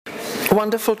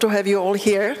Wonderful to have you all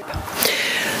here.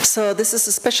 So this is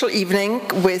a special evening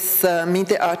with me,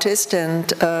 the artist, and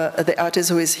the artist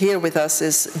who is here with us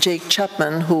is Jake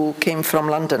Chapman, who came from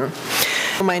London.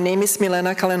 My name is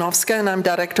Milena Kalinovska, and I'm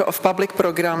Director of Public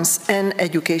Programs and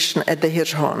Education at the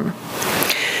Hirshhorn.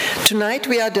 Tonight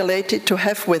we are delighted to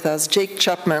have with us Jake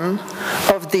Chapman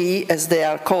of the, as they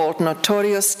are called,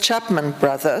 notorious Chapman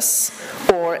brothers,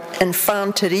 or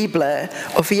enfant terrible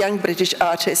of young British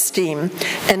artists team,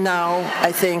 and now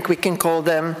I think we can call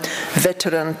them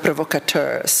veteran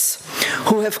provocateurs,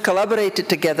 who have collaborated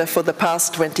together for the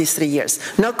past 23 years.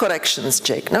 No corrections,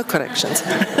 Jake, no corrections.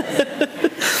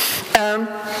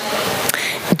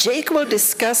 Jake will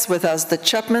discuss with us the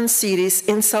Chapman series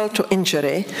Insult to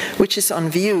Injury, which is on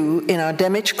view in our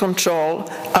Damage Control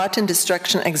Art and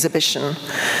Destruction exhibition,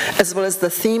 as well as the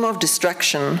theme of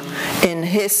destruction in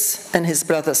his and his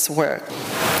brother's work.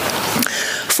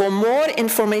 For more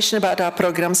information about our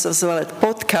programs as well as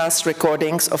podcast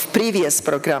recordings of previous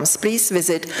programs, please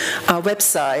visit our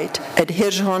website at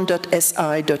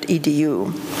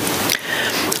hirshhorn.si.edu.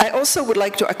 I also would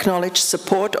like to acknowledge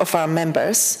support of our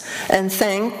members and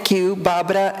thank you,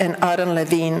 Barbara and Aaron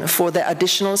Levine, for their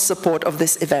additional support of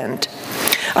this event.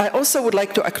 I also would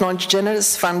like to acknowledge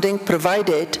generous funding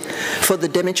provided for the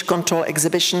Damage Control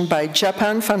exhibition by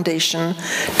Japan Foundation,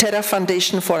 Terra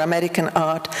Foundation for American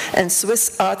Art, and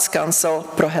Swiss Arts Council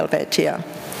Pro Helvetia.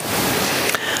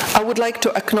 I would like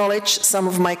to acknowledge some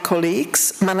of my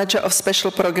colleagues, Manager of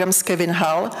Special Programs Kevin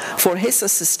Hall, for his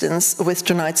assistance with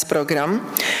tonight's program.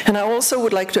 And I also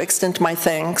would like to extend my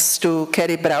thanks to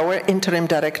Kerry Brower, Interim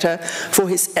Director, for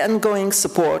his ongoing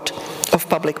support of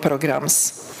public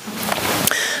programs.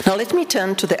 Now let me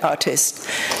turn to the artist.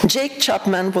 Jake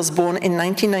Chapman was born in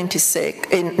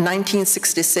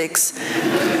 1966.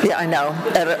 Yeah, I know,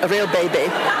 a real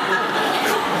baby.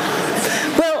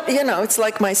 You know, it's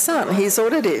like my son. He's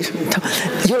already...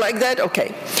 You like that?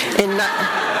 Okay. In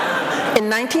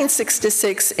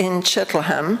 1966 in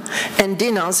Cheltenham, and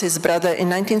Dinos, his brother, in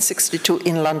 1962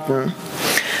 in London.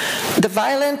 The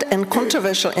violent and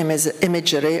controversial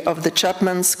imagery of the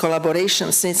Chapmans'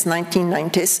 collaboration since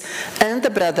 1990s and the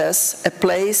brothers, a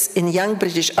place in young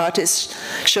British artists'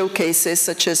 showcases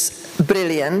such as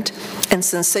Brilliant and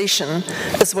Sensation,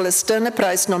 as well as Turner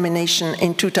Prize nomination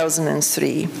in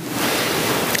 2003.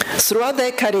 Throughout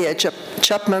their career,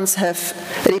 Chapmans have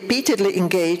repeatedly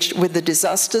engaged with the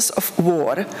disasters of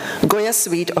war, Goya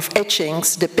suite of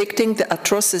etchings depicting the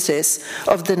atrocities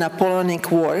of the Napoleonic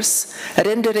Wars,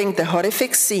 rendering the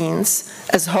horrific scenes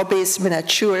as hobbyist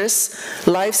miniatures,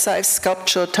 life-size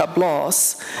sculptural tableaux,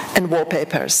 and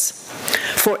wallpapers.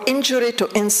 For Injury to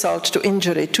Insult to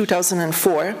Injury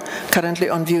 2004, currently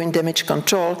on view in Damage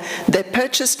Control, they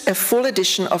purchased a full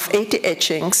edition of 80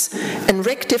 etchings and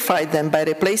rectified them by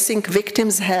replacing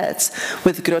victims' heads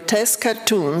with grotesque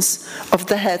cartoons of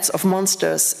the heads of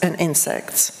monsters and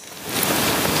insects.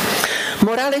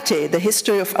 Morality, the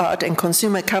history of art and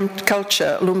consumer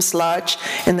culture, looms large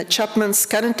in the Chapman's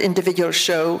current individual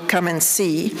show, Come and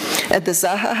See, at the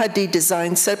Zaha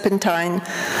Hadid-designed Serpentine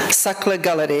Sackler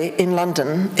Gallery in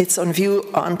London. It's on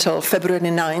view until February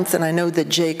 9th, and I know that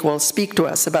Jake will speak to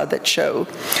us about that show.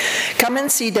 Come and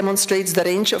See demonstrates the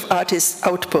range of artists'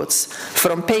 outputs,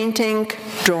 from painting,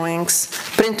 drawings,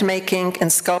 printmaking,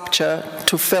 and sculpture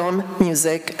to film,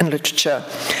 music, and literature,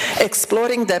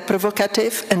 exploring their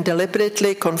provocative and deliberate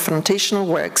confrontational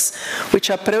works, which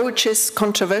approaches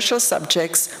controversial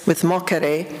subjects with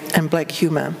mockery and black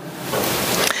humor.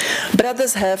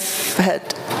 Brothers have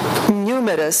had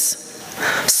numerous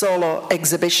solo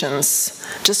exhibitions.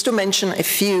 Just to mention a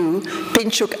few: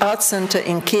 Pinchuk Art Center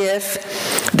in Kiev,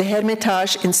 the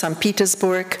Hermitage in St.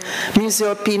 Petersburg,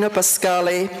 Museo Pino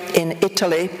Pasquale in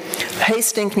Italy,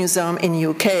 Hastings Museum in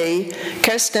UK,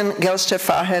 Kersten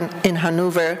Gelsterfahen in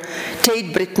Hanover,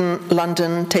 Tate Britain,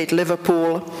 London, Tate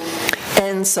Liverpool,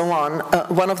 and so on.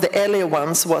 One of the earlier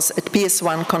ones was at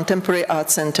PS1 Contemporary Art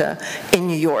Center in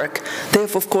New York. They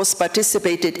have, of course,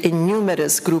 participated in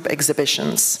numerous group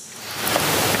exhibitions.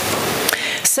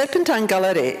 Serpentine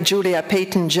Gallery, Julia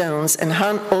Peyton-Jones and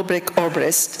Han Ulbrich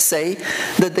Obrist say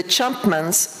that the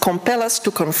Chapmans compel us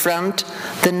to confront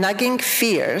the nagging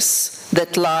fears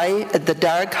that lie at the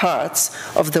dark hearts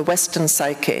of the Western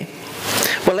psyche.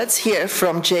 Well, let's hear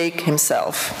from Jake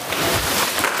himself.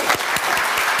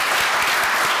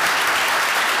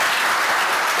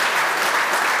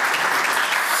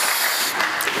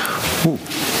 Ooh.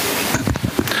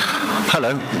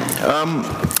 Hello.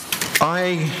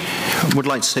 I would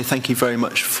like to say thank you very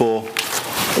much for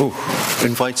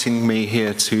inviting me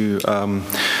here to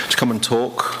come and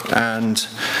talk, and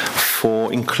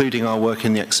for including our work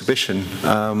in the exhibition.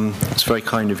 It's very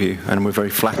kind of you, and we're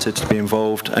very flattered to be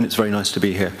involved, and it's very nice to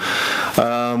be here.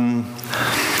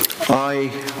 I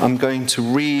am going to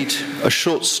read a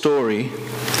short story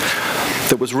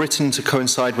that was written to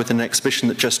coincide with an exhibition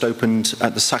that just opened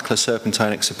at the Sackler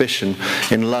Serpentine exhibition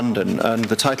in London. And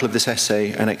the title of this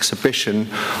essay and exhibition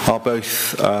are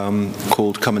both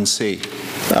called Come and See.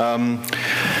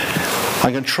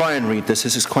 I'm going to try and read this.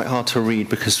 This is quite hard to read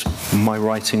because my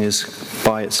writing is,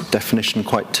 by its definition,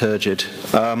 quite turgid.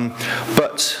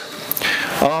 But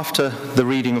after the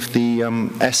reading of the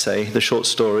essay, the short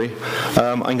story,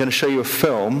 I'm going to show you a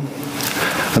film,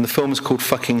 and the film is called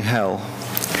Fucking Hell.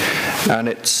 And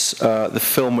it's the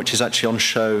film which is actually on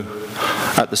show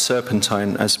at the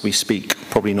Serpentine as we speak.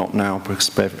 Probably not now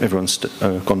because everyone's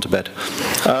gone to bed.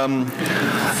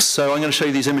 So I'm going to show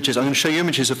you these images. I'm going to show you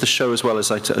images of the show as well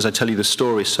as I tell you the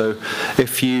story. So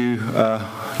if you,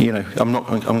 I'm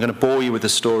going to bore you with the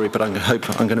story, but I'm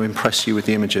going to impress you with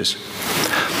the images.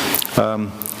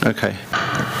 Okay.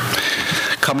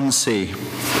 Come and see.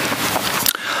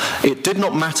 It did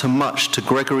not matter much to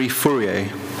Gregory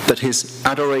Fourier that his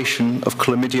adoration of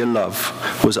chlamydia love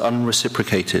was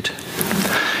unreciprocated.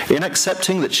 In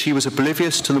accepting that she was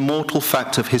oblivious to the mortal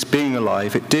fact of his being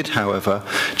alive, it did, however,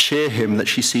 cheer him that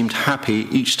she seemed happy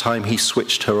each time he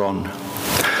switched her on.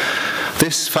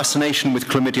 This fascination with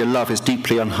chlamydia love is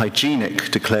deeply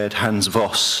unhygienic, declared Hans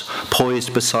Voss,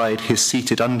 poised beside his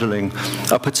seated underling,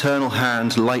 a paternal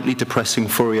hand lightly depressing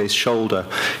Fourier's shoulder,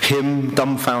 him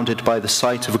dumbfounded by the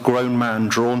sight of a grown man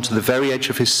drawn to the very edge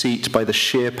of his seat by the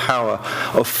sheer power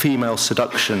of female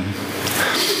seduction.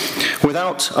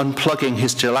 Without unplugging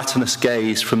his gelatinous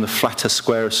gaze from the flatter,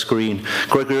 squarer screen,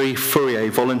 Gregory Fourier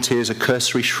volunteers a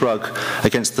cursory shrug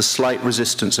against the slight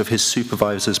resistance of his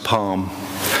supervisor's palm.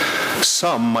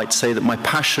 Some might say that my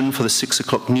passion for the 6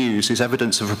 o'clock news is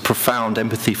evidence of a profound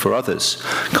empathy for others,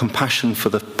 compassion for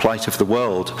the plight of the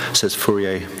world, says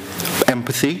Fourier.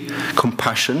 Empathy,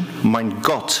 compassion, mein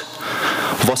Gott.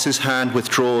 Voss's hand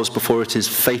withdraws before it is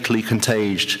fatally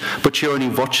contagious. But you're only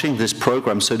watching this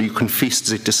program so that you can feast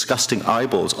the disgusting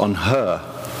eyeballs on her.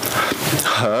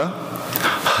 Her?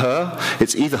 Her?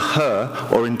 It's either her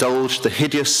or indulge the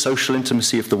hideous social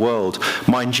intimacy of the world.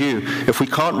 Mind you, if we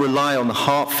can't rely on the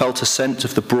heartfelt assent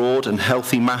of the broad and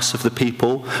healthy mass of the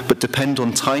people, but depend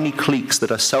on tiny cliques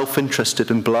that are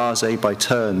self-interested and blasé by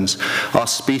turns, our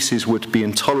species would be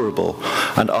intolerable,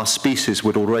 and our species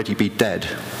would already be dead.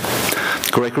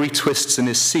 Gregory twists in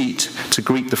his seat to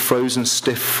greet the frozen,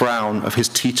 stiff frown of his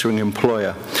teetering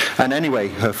employer. And anyway,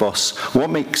 Herr Voss, what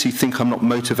makes you think I'm not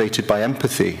motivated by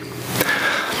empathy?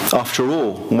 After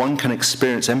all, one can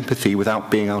experience empathy without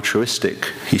being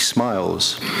altruistic. He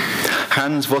smiles.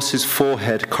 Hans Voss's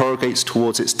forehead corrugates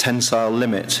towards its tensile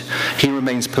limit. He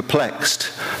remains perplexed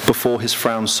before his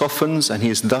frown softens, and he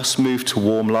is thus moved to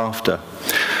warm laughter.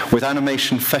 With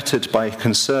animation fettered by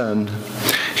concern,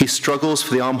 he struggles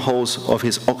for the armholes of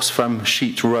his Oxfam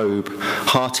sheet robe,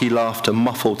 hearty laughter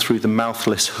muffled through the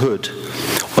mouthless hood.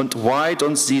 Und why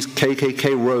don't these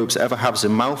KKK robes ever have a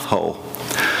mouth hole?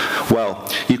 Well,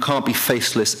 you can't be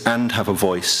faceless and have a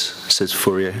voice, says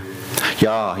Fourier.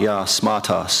 Ja,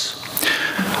 smartass.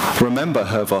 Remember,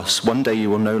 Herr Voss, one day you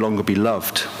will no longer be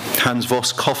loved. Hans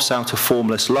Voss coughs out a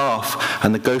formless laugh,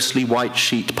 and the ghostly white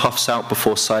sheet puffs out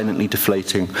before silently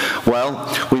deflating. Well,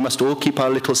 we must all keep our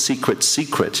little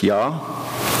secret, ja?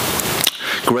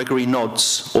 Gregory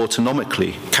nods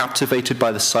autonomically, captivated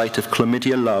by the sight of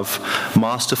chlamydia love,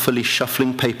 masterfully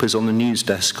shuffling papers on the news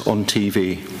desk on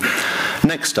TV.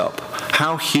 Next up,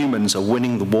 how humans are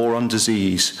winning the war on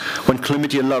disease. When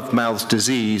chlamydia love mouths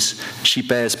disease, she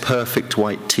bears perfect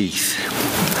white teeth.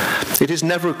 It is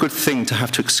never a good thing to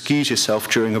have to excuse yourself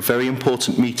during a very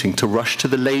important meeting to rush to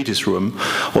the ladies' room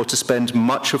or to spend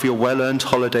much of your well-earned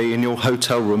holiday in your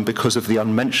hotel room because of the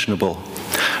unmentionable.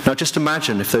 Now just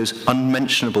imagine if those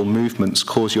unmentionable movements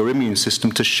cause your immune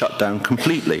system to shut down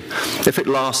completely. If it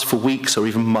lasts for weeks or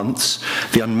even months,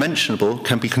 the unmentionable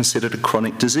can be considered a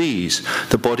chronic disease.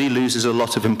 The body loses a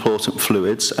lot of important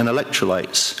fluids and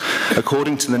electrolytes.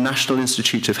 According to the National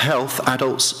Institute of Health,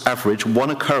 adults average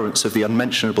 1 occurrence of the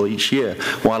unmentionable each year,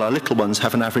 while our little ones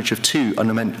have an average of 2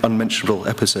 unmentionable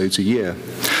episodes a year.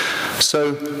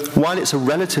 So, while it's a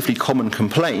relatively common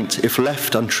complaint, if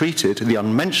left untreated, the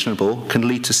unmentionable can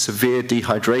lead to severe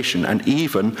dehydration and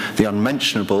even the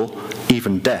unmentionable,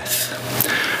 even death.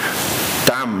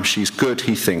 Damn, she's good,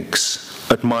 he thinks.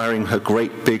 admiring her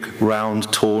great big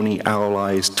round tawny owl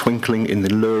eyes twinkling in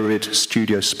the lurid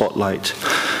studio spotlight.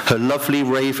 Her lovely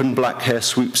raven black hair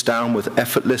swoops down with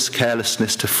effortless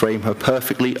carelessness to frame her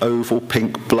perfectly oval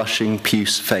pink blushing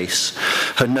puce face.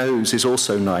 Her nose is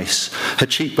also nice. Her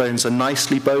cheekbones are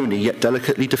nicely bony yet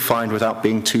delicately defined without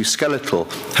being too skeletal.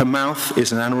 Her mouth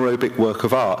is an anaerobic work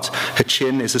of art. Her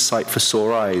chin is a sight for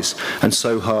sore eyes, and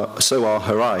so are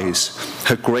her eyes.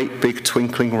 Her great big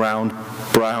twinkling round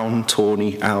brown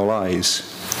tawny owl eyes.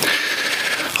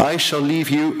 I shall leave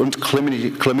you and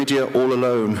chlamydia all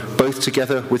alone, both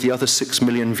together with the other 6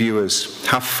 million viewers.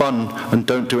 Have fun and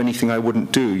don't do anything I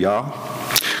wouldn't do, yeah?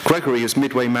 Gregory is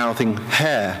midway mouthing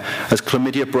hair as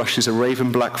chlamydia brushes a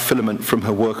raven black filament from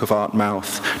her work of art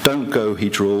mouth. Don't go, he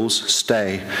drawls,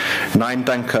 stay. Nein,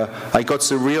 danke, I got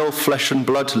the real flesh and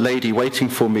blood lady waiting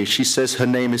for me. She says her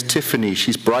name is Tiffany.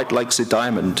 She's bright like the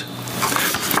diamond.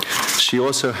 She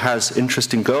also has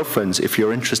interesting girlfriends if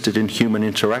you're interested in human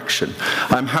interaction.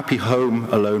 I'm happy home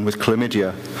alone with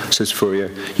chlamydia, says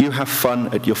Fourier. You have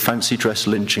fun at your fancy dress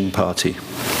lynching party.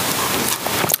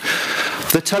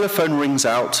 The telephone rings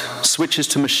out, switches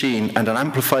to machine, and an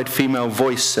amplified female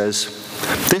voice says,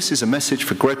 "This is a message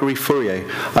for Gregory Fourier.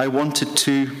 I wanted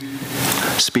to..."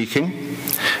 Speaking.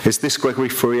 Is this Gregory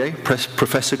Fourier?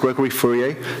 Professor Gregory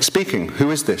Fourier? Speaking.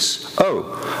 Who is this?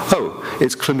 Oh,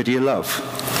 it's Chlamydia Love.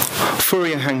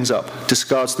 Fourier hangs up,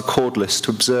 discards the cordless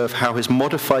to observe how his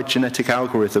modified genetic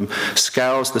algorithm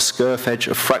scours the scurf edge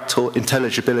of fractal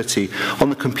intelligibility on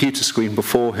the computer screen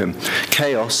before him.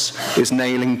 Chaos is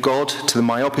nailing God to the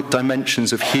myopic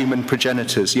dimensions of human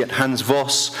progenitors, yet Hans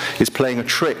Voss is playing a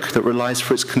trick that relies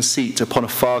for its conceit upon a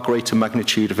far greater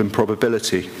magnitude of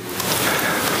improbability.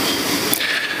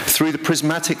 Through the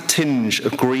prismatic tinge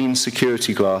of green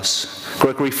security glass,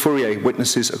 Gregory Fourier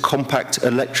witnesses a compact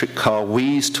electric car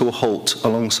wheeze to a halt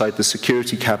alongside the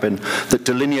security cabin that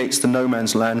delineates the no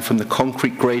man's land from the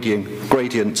concrete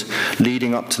gradient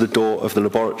leading up to the door of the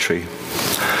laboratory.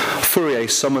 Fourier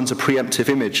summons a preemptive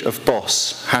image of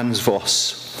Boss, Hans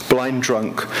Voss, blind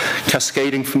drunk,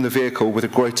 cascading from the vehicle with a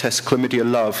grotesque Chlamydia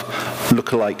Love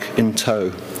lookalike in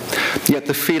tow. Yet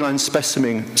the feline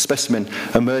specimen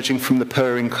emerging from the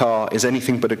purring car is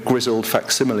anything but a grizzled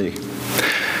facsimile.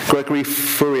 Gregory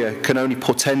Fourier can only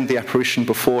portend the apparition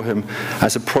before him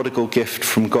as a prodigal gift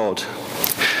from God.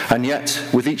 And yet,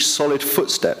 with each solid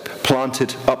footstep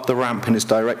planted up the ramp in his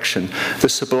direction, the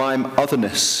sublime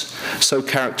otherness, so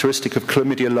characteristic of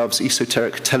Chlamydia Love's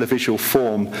esoteric televisual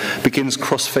form, begins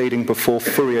cross-fading before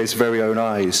Fourier's very own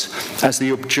eyes. As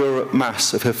the obdurate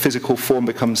mass of her physical form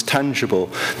becomes tangible,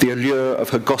 the allure of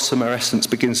her gossamer essence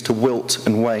begins to wilt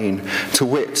and wane. To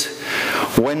wit,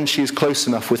 when she is close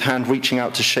enough with hand reaching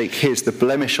out to shake his, the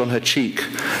blemish on her cheek,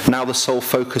 now the sole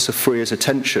focus of Fourier's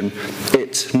attention,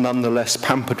 it, nonetheless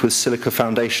pampered with silica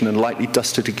foundation and lightly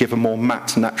dusted to give a more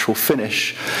matte natural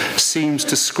finish, seems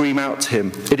to scream out to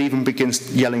him. It even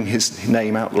begins yelling his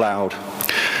name out loud.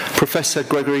 Professor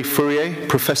Gregory Fourier,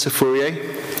 Professor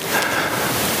Fourier.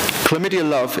 Chlamydia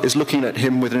Love is looking at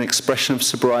him with an expression of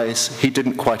surprise he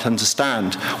didn't quite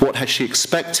understand. What had she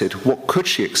expected? What could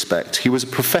she expect? He was a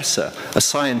professor, a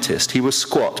scientist. He was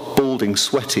squat, balding,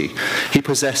 sweaty. He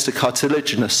possessed a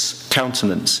cartilaginous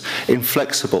countenance,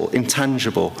 inflexible,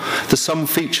 intangible. The some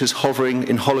features hovering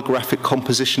in holographic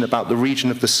composition about the region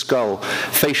of the skull,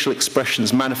 facial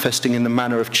expressions manifesting in the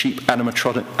manner of cheap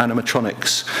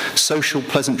animatronics. Social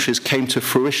pleasantries came to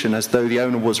fruition as though the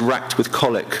owner was racked with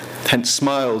colic. Hence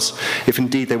smiles, if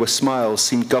indeed they were smiles,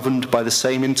 seemed governed by the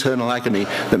same internal agony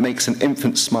that makes an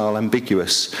infant smile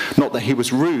ambiguous. Not that he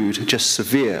was rude, just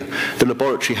severe. The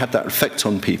laboratory had that effect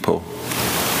on people.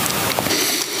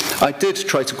 I did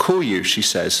try to call you, she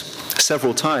says.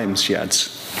 Several times, she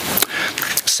adds.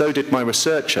 So did my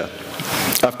researcher.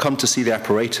 I've come to see the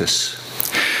apparatus.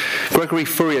 Gregory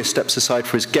Fourier steps aside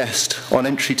for his guest. On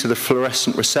entry to the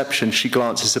fluorescent reception, she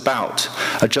glances about,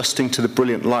 adjusting to the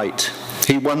brilliant light.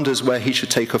 He wonders where he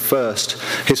should take her first.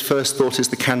 His first thought is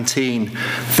the canteen.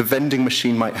 The vending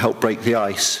machine might help break the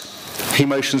ice. He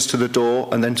motions to the door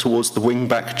and then towards the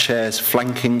wing-back chairs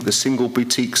flanking the single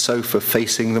boutique sofa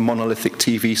facing the monolithic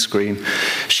TV screen.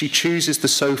 She chooses the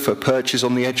sofa, perches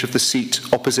on the edge of the seat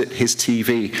opposite his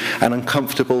TV. An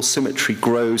uncomfortable symmetry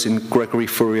grows in Gregory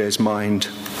Fourier's mind.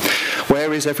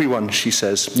 Where is everyone, she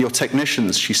says. Your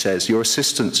technicians, she says. Your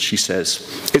assistants, she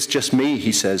says. It's just me,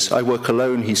 he says. I work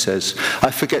alone, he says. I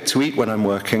forget to eat when I'm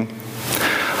working.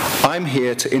 I'm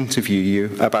here to interview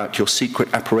you about your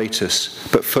secret apparatus,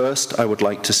 but first I would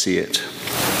like to see it.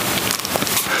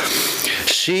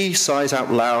 She sighs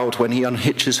out loud when he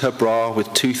unhitches her bra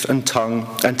with tooth and tongue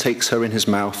and takes her in his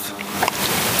mouth.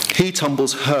 He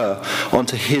tumbles her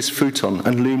onto his futon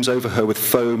and looms over her with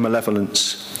faux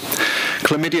malevolence.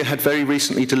 Chlamydia had very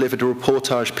recently delivered a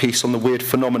reportage piece on the weird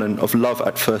phenomenon of love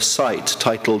at first sight,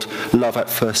 titled Love at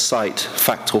First Sight,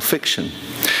 Fact or Fiction.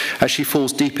 As she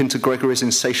falls deep into Gregory's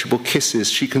insatiable kisses,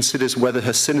 she considers whether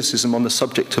her cynicism on the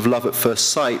subject of love at first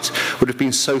sight would have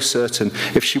been so certain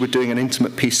if she were doing an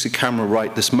intimate piece to camera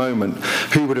right this moment.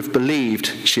 Who would have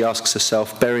believed, she asks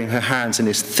herself, burying her hands in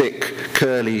his thick,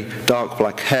 curly, dark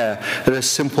black hair, that a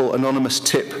simple anonymous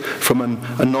tip from an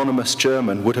anonymous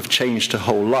German would have changed her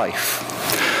whole life.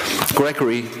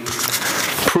 Gregory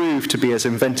proved to be as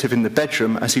inventive in the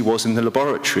bedroom as he was in the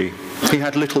laboratory. He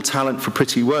had little talent for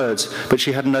pretty words, but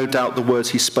she had no doubt the words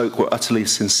he spoke were utterly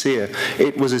sincere.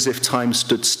 It was as if time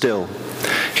stood still.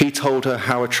 He told her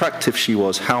how attractive she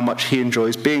was, how much he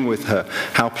enjoys being with her,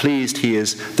 how pleased he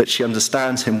is that she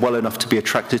understands him well enough to be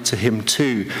attracted to him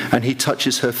too, and he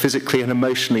touches her physically and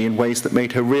emotionally in ways that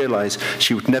made her realize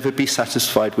she would never be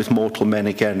satisfied with mortal men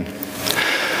again.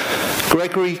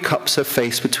 Gregory cups her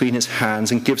face between his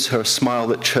hands and gives her a smile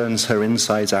that churns her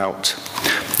insides out.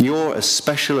 "You're as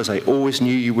special as I always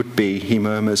knew you would be," he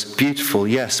murmurs. "Beautiful,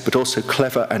 yes, but also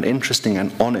clever and interesting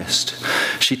and honest."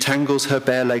 She tangles her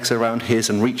bare legs around his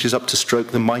and reaches up to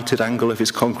stroke the mitered angle of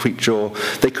his concrete jaw.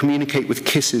 They communicate with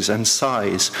kisses and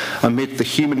sighs. Amid the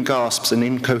human gasps and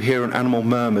incoherent animal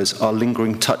murmurs are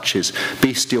lingering touches,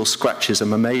 bestial scratches and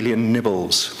mammalian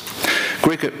nibbles.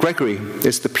 Gregory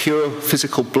is the pure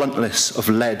physical bluntness of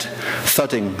lead,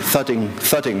 thudding, thudding,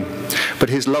 thudding. But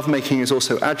his lovemaking is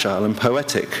also agile and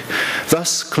poetic.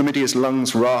 Thus, Chlamydia's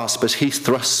lungs rasp as he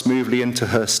thrusts smoothly into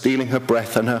her, stealing her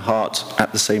breath and her heart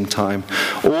at the same time.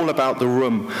 All about the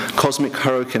room, cosmic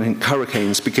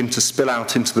hurricanes begin to spill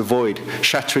out into the void,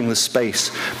 shattering the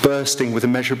space, bursting with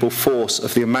immeasurable force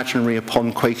of the imaginary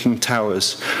upon quaking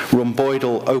towers,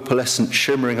 rhomboidal, opalescent,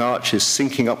 shimmering arches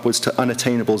sinking upwards to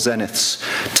unattainable zeniths.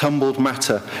 Tumbled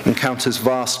matter encounters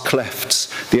vast clefts.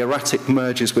 The erratic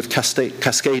merges with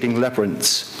cascading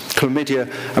labyrinths. Chlamydia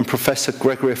and Professor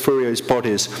Gregory Fourier's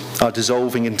bodies are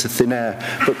dissolving into thin air,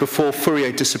 but before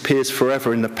Fourier disappears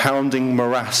forever in the pounding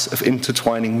morass of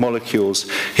intertwining molecules,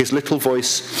 his little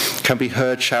voice can be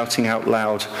heard shouting out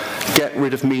loud, "Get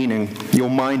rid of meaning. Your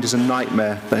mind is a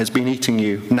nightmare that has been eating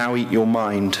you. Now eat your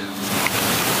mind."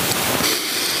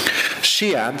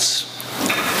 She adds,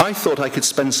 "I thought I could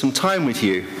spend some time with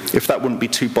you, if that wouldn't be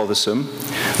too bothersome.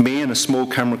 Me and a small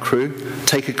camera crew,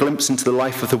 take a glimpse into the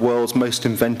life of the world's most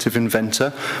inventive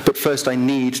inventor, but first I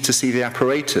need to see the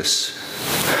apparatus."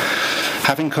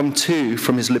 Having come to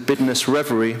from his libidinous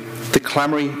reverie, the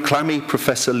clammy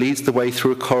professor leads the way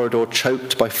through a corridor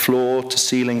choked by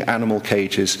floor-to-ceiling animal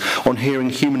cages. On hearing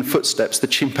human footsteps, the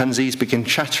chimpanzees begin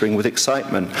chattering with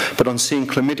excitement, but on seeing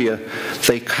Chlamydia,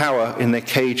 they cower in their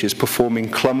cages, performing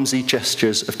clumsy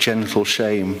gestures of genital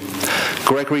shame.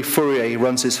 Gregory Fourier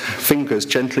runs his fingers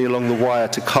gently along the wire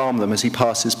to calm them as he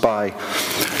passes by.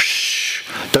 "Shh!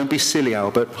 Don't be silly,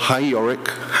 Albert. Hi, Yorick.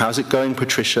 How's it going,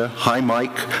 Patricia? Hi,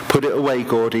 Mike. Put it away,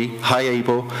 Gordy. Hi,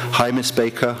 Abel. Hi, Miss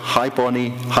Baker. Hi,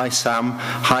 Bonnie. Hi, Sam.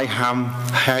 Hi, Ham.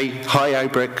 Hi,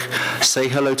 Ibrick. Say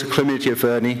hello to Chlamydia,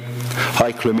 Vernie."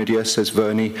 "Hi, Chlamydia," says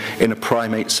Vernie in a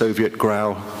primate Soviet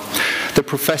growl. The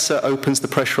professor opens the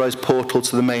pressurized portal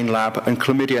to the main lab, and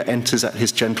Chlamydia enters at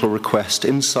his gentle request.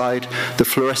 Inside, the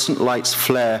fluorescent lights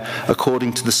flare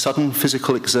according to the sudden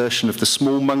physical exertion of the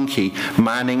small monkey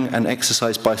manning an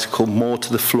exercise bicycle moored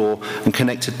to the floor and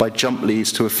connected by jump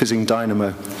leads to a fizzing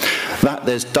dynamo.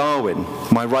 There's Darwin,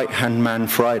 my right-hand man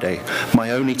Friday,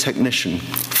 my only technician.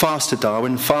 "Faster,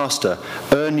 Darwin, faster.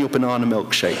 Earn your banana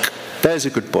milkshake. There's a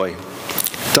good boy."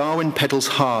 Darwin pedals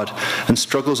hard and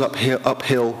struggles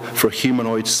uphill for a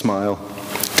humanoid smile.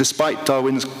 Despite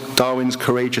Darwin's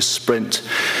courageous sprint,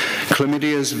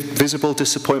 Chlamydia's visible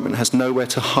disappointment has nowhere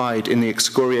to hide in the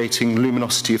excoriating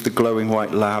luminosity of the glowing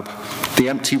white lab. The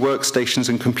empty workstations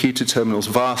and computer terminals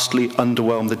vastly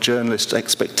underwhelm the journalist's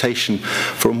expectation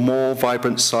for a more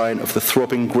vibrant sign of the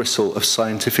throbbing gristle of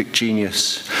scientific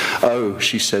genius. "Oh,"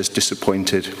 she says,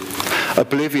 disappointed.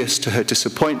 Oblivious to her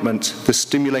disappointment, the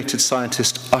stimulated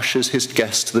scientist ushers his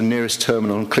guest to the nearest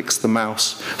terminal and clicks the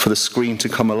mouse for the screen to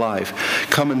come alive.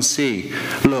 "Come and see.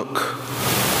 Look."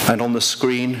 And on the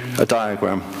screen, a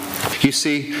diagram. "You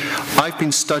see, I've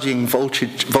been studying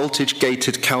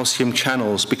voltage-gated calcium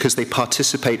channels because they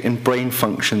participate in brain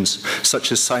functions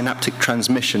such as synaptic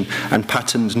transmission and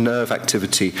patterned nerve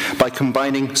activity. By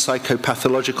combining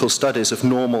psychopathological studies of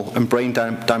normal and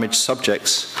brain-damaged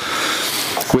subjects,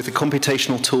 With the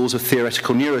computational tools of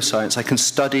theoretical neuroscience, I can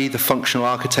study the functional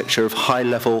architecture of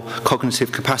high-level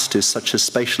cognitive capacities such as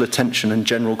spatial attention and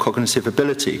general cognitive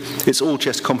ability. It's all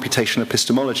just computational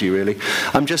epistemology, really.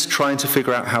 I'm just trying to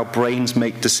figure out how brains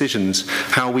make decisions,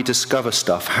 how we discover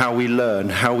stuff, how we learn,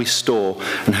 how we store,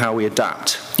 and how we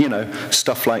adapt. You know,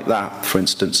 stuff like that, for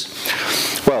instance.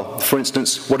 Well, for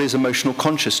instance, what is emotional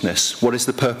consciousness? What is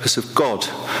the purpose of God?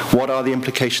 What are the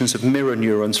implications of mirror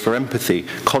neurons for empathy,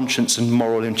 conscience, and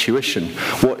moral intuition?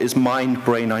 What is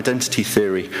mind-brain identity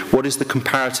theory? What is the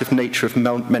comparative nature of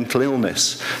mental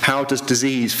illness? How does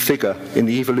disease figure in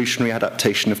the evolutionary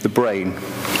adaptation of the brain?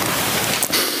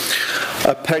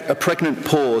 A pregnant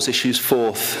pause issues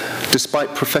forth.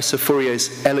 Despite Professor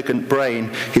Fourier's elegant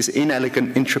brain, his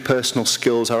inelegant intrapersonal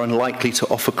skills are unlikely to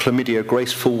offer chlamydia a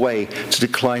graceful way to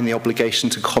decline the obligation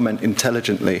to comment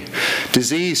intelligently.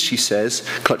 Disease, she says,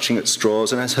 clutching at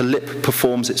straws, and as her lip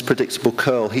performs its predictable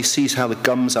curl, he sees how the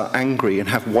gums are angry and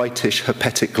have whitish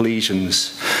herpetic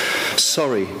lesions.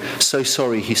 Sorry, so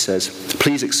sorry, he says.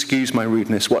 Please excuse my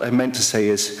rudeness. What I meant to say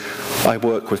is, I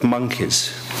work with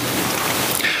monkeys.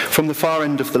 From the far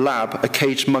end of the lab, a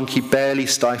caged monkey barely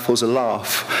stifles a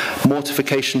laugh.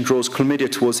 Mortification draws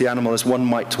chlamydia towards the animal as one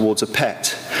might towards a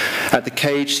pet. At the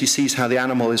cage, she sees how the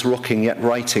animal is rocking yet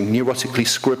writing, neurotically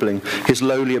scribbling, his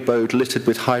lowly abode littered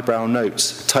with highbrow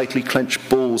notes, tightly clenched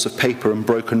balls of paper and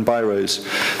broken biros.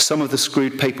 Some of the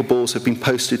screwed paper balls have been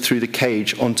posted through the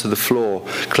cage onto the floor.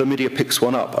 Chlamydia picks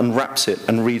one up, unwraps it,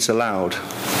 and reads aloud.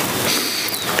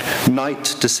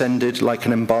 Night descended like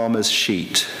an embalmer's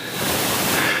sheet.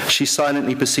 She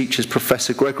silently beseeches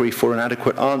Professor Gregory for an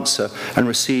adequate answer and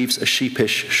receives a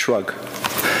sheepish shrug.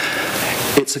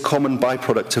 It's a common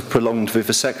byproduct of prolonged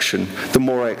vivisection. The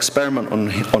more I experiment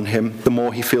on him, the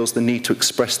more he feels the need to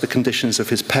express the conditions of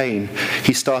his pain.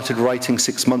 He started writing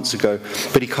 6 months ago,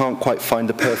 but he can't quite find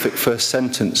the perfect first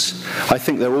sentence. I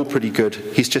think they're all pretty good.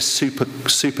 He's just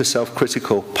super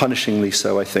self-critical, punishingly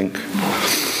so, I think.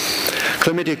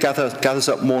 Chlamydia gathers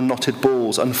up more knotted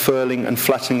balls, unfurling and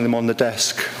flattening them on the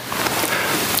desk.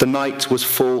 The night was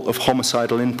full of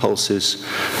homicidal impulses.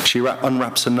 She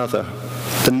unwraps another.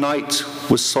 The night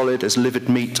was solid as livid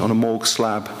meat on a morgue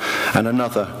slab. And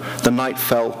another. The night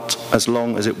felt as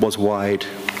long as it was wide.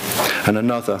 And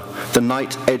another. The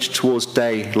night edged towards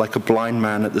day like a blind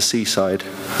man at the seaside.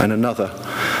 And another.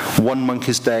 One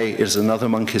monkey's day is another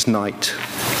monkey's night.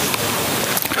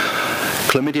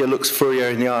 Chlamydia looks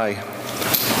Fourier in the eye.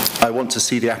 I want to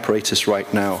see the apparatus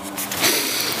right now.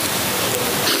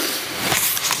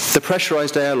 The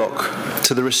pressurized airlock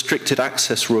to the restricted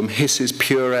access room hisses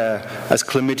pure air as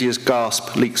Chlamydia's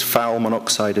gasp leaks foul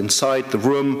monoxide. Inside the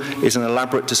room is an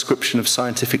elaborate description of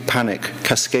scientific panic,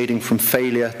 cascading from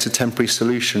failure to temporary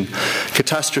solution.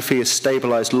 Catastrophe is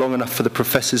stabilized long enough for the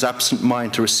professor's absent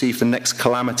mind to receive the next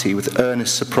calamity with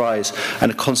earnest surprise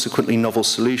and a consequently novel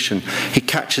solution. He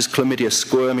catches Chlamydia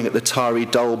squirming at the tarry,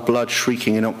 dull blood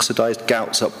shrieking in oxidized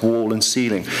gouts up wall and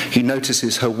ceiling. He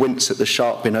notices her wince at the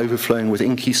sharp bin overflowing with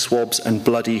inky swabs and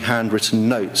bloody handwritten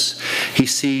notes. He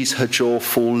sees her jaw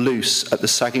fall loose at the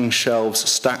sagging shelves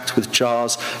stacked with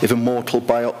jars of immortal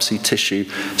biopsy tissue,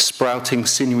 sprouting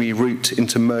sinewy root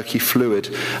into murky fluid,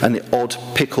 and the odd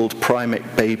pickled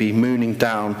primate baby mooning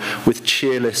down with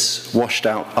cheerless,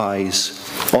 washed-out eyes.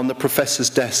 On the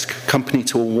professor's desk, accompanied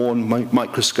to a worn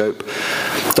microscope,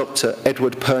 Dr.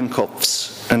 Edward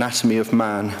Pernkopf's Anatomy of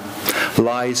Man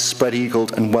lies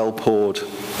spread-eagled and well-poured.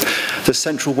 The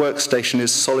central workstation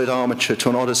is solid armature to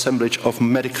an odd assemblage of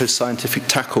medico-scientific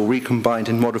tackle recombined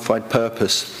in modified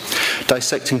purpose.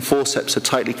 Dissecting forceps are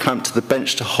tightly clamped to the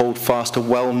bench to hold fast a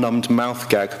well-numbed mouth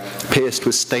gag, pierced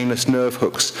with stainless nerve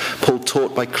hooks, pulled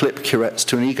taut by clip curettes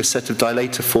to an eager set of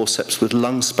dilator forceps with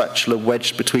lung spatula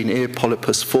wedged between ear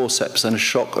polypus forceps and a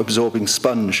shock-absorbing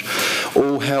sponge,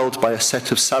 all held by a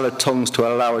set of salad tongs to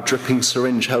allow a dripping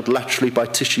syringe held laterally by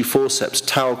tissue forceps,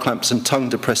 towel clamps and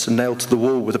tongue depressor nailed to the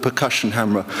wall with a percussion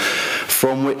hammer,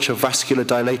 from which a vascular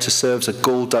dilator serves a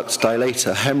gall duct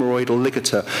dilator, hemorrhoidal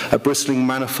ligator, a bristling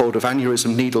manifold of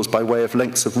aneurysm needles by way of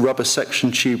lengths of rubber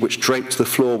section tube which draped the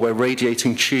floor where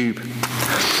radiating tube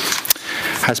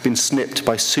has been snipped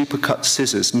by supercut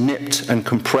scissors, nipped and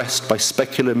compressed by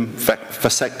speculum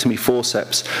vasectomy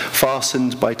forceps,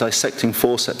 fastened by dissecting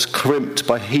forceps, crimped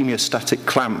by hemostatic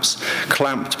clamps,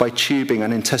 clamped by tubing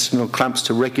and intestinal clamps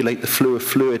to regulate the flow of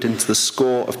fluid into the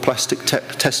score of plastic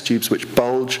test tubes which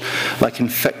bulge like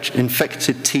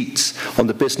infected teats on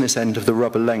the business end of the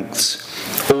rubber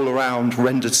lengths. All round,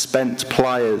 rendered spent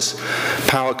pliers,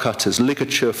 power cutters,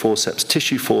 ligature forceps,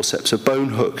 tissue forceps, a bone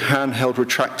hook, handheld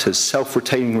retractors,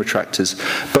 self-retaining retractors,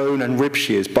 bone and rib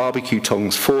shears, barbecue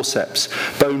tongs, forceps,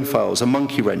 bone files, a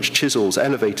monkey wrench, chisels,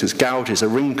 elevators, gouges, a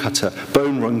ring cutter,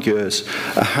 bone rongeurs,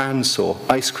 a handsaw,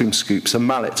 ice cream scoops, a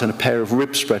mallet, and a pair of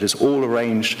rib spreaders, all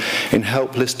arranged in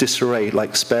helpless disarray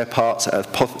like spare parts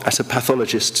at a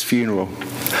pathologist's funeral.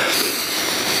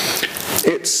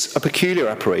 It's a peculiar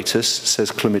apparatus,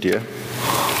 says Chlamydia,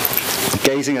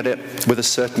 gazing at it with a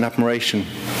certain admiration.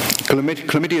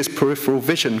 Chlamydia's peripheral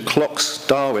vision clocks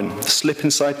Darwin slip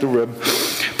inside the room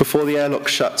before the airlock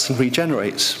shuts and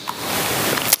regenerates.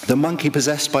 The monkey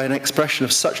possessed by an expression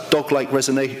of such dog-like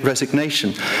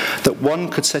resignation that one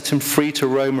could set him free to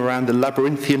roam around the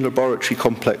labyrinthian laboratory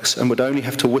complex and would only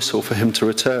have to whistle for him to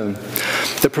return.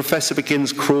 The professor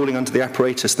begins crawling under the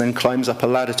apparatus, then climbs up a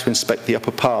ladder to inspect the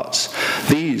upper parts.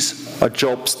 These are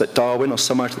jobs that Darwin or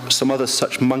some other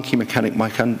such monkey mechanic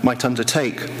might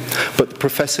undertake, but the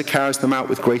professor carries them out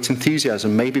with great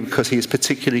enthusiasm, maybe because he is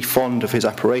particularly fond of his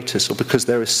apparatus, or because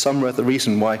there is some other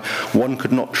reason why one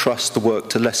could not trust the work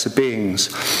to lesser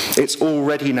beings. It's all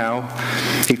ready now,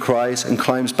 he cries, and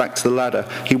climbs back to the ladder.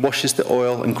 He washes the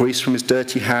oil and grease from his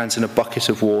dirty hands in a bucket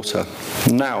of water.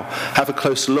 Now, have a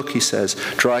closer look, he says,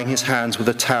 drying his hands with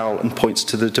a towel, and points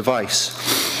to the device.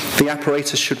 The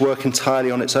apparatus should work entirely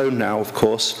on its own now, of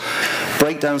course.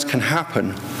 Breakdowns can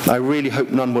happen. I really hope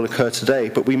none will occur today,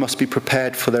 but we must be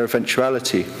prepared for their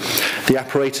eventuality. The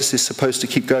apparatus is supposed to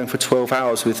keep going for 12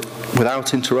 hours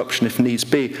without interruption if needs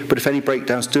be, but if any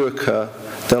breakdowns do occur,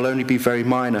 they'll only be very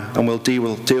minor, and we'll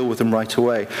deal with them right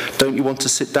away. Don't you want to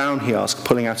sit down, he asked,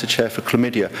 pulling out a chair for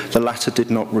Chlamydia. The latter did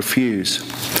not refuse.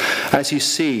 As you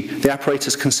see, the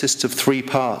apparatus consists of 3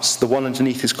 parts. The one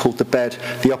underneath is called the bed,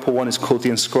 the upper one is called the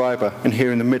inscriber, and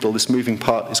here in the middle, this moving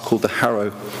part is called the harrow.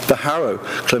 The harrow,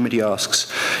 Chlamydia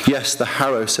asks. Yes, the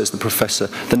harrow, says the professor.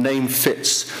 The name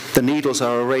fits. The needles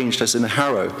are arranged as in a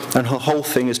harrow, and the whole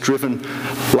thing is driven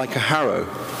like a harrow,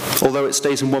 although it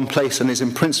stays in one place and is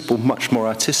in principle much more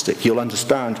artistic. You'll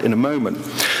understand in a moment.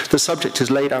 The subject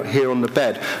is laid out here on the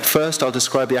bed. First, I'll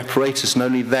describe the apparatus and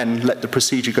only then let the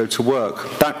procedure go to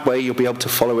work. That way, you'll be able to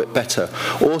follow it better.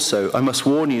 Also, I must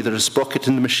warn you that a sprocket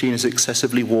in the machine is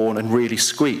excessively worn and really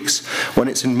squeaks. When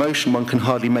it's in motion, one can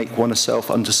hardly make oneself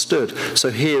understood.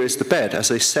 So here is the bed.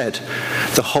 As I said,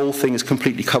 the whole thing is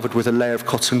completely covered with a layer of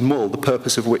cotton wool, the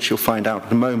purpose of which you'll find out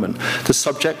in a moment. The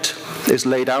subject is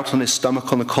laid out on his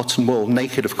stomach on the cotton wool,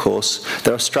 naked of course.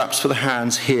 There are straps for the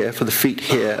hands here, for the feet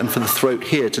here, and for the throat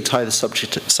here to tie the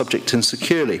subject in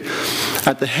securely.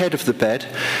 At the head of the bed,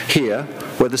 here,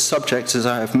 where the subject, as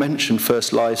I have mentioned,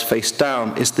 first lies face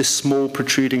down, is this small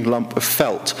protruding lump of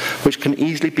felt, which can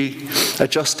easily be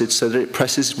adjusted so that it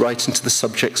presses right into the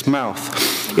subject's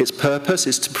mouth. Its purpose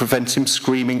is to prevent him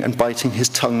screaming and biting his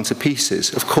tongue to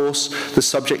pieces. Of course, the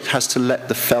subject has to let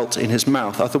the felt in his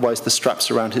mouth, otherwise the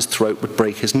straps around his throat would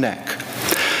break his neck.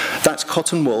 That's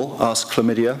cotton wool, asked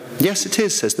Chlamydia. Yes, it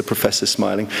is, says the professor,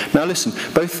 smiling. Now listen,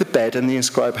 both the bed and the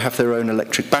inscriber have their own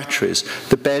electric batteries.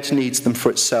 The bed needs them for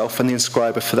itself and the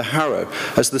inscriber for the harrow.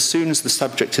 Soon as the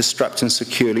subject is strapped in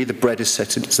securely, the bed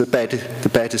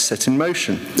is set in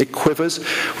motion. It quivers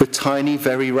with tiny,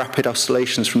 very rapid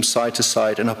oscillations from side to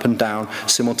side and up and down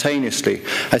simultaneously.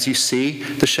 As you see,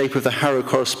 the shape of the harrow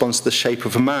corresponds to the shape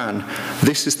of a man.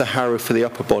 This is the harrow for the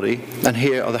upper body, and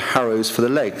here are the harrows for the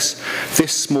legs.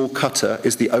 This small cutter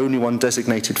is the only one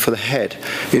designated for the head.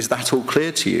 Is that all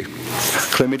clear to you?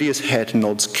 Chlamydia's head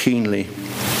nods keenly.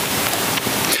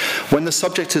 When the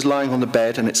subject is lying on the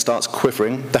bed and it starts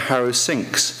quivering, the harrow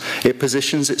sinks. It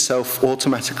positions itself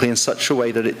automatically in such a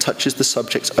way that it touches the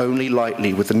subject only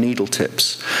lightly with the needle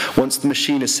tips. Once the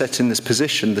machine is set in this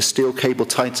position, the steel cable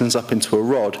tightens up into a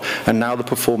rod, and now the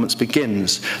performance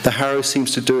begins. The harrow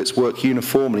seems to do its work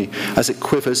uniformly. As it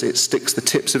quivers, it sticks the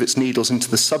tips of its needles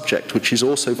into the subject, which is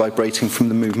also vibrating from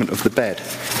the movement of the bed.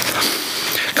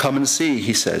 Come and see,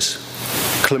 he says.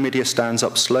 Chlamydia stands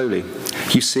up slowly.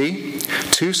 You see?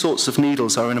 2 sorts of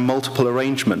needles are in a multiple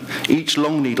arrangement. Each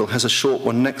long needle has a short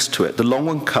one next to it. The long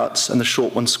one cuts and the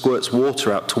short one squirts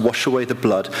water out to wash away the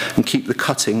blood and keep the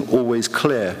cutting always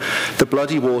clear. The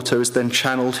bloody water is then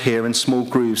channeled here in small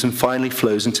grooves and finally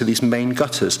flows into these main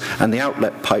gutters, and the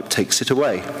outlet pipe takes it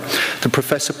away. The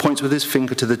professor points with his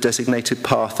finger to the designated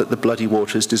path that the bloody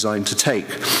water is designed to take.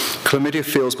 Chlamydia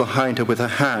feels behind her with her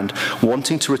hand,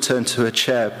 wanting to return to her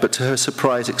chair, but to her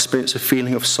surprise experiences a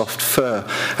feeling of soft fur,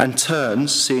 and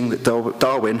turns, seeing that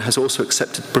Darwin has also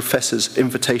accepted the professor's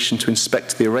invitation to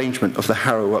inspect the arrangement of the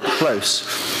harrow up close.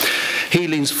 He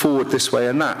leans forward this way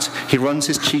and that. He runs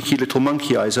his cheeky little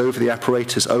monkey eyes over the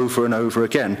apparatus over and over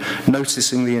again.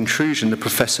 Noticing the intrusion, the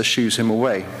professor shoos him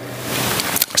away.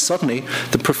 Suddenly,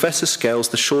 the professor scales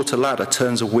the shorter ladder,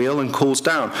 turns a wheel and calls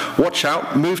down, "Watch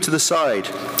out, move to the side."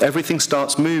 Everything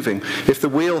starts moving. If the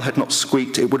wheel had not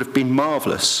squeaked, it would have been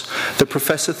marvellous. The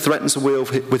professor threatens the wheel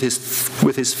with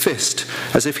his fist,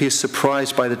 as if he is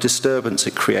surprised by the disturbance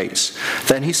it creates.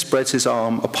 Then he spreads his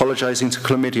arm, apologising to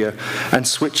Chlamydia, and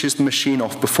switches the machine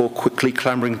off before quickly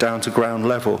clambering down to ground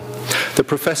level. The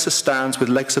professor stands with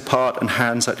legs apart and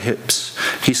hands at hips.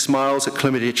 He smiles at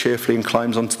Chlamydia cheerfully and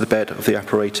climbs onto the bed of the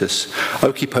apparatus.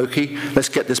 Okie pokey, let's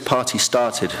get this party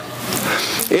started.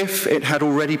 If it had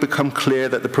already become clear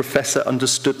that the professor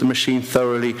understood the machine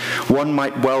thoroughly, one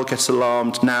might well get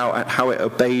alarmed now at how it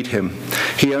obeyed him.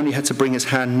 He only had to bring his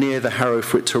hand near the harrow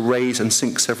for it to raise and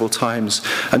sink several times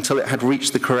until it had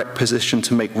reached the correct position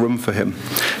to make room for him.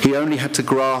 He only had to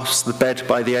grasp the bed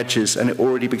by the edges and it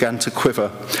already began to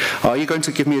quiver. "Are you going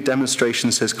to give me a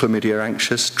demonstration?" says Chlamydia,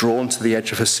 anxious, drawn to the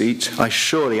edge of her seat. "I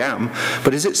surely am.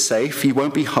 But is it safe? You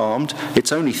won't be harmed?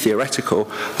 It's only theoretical."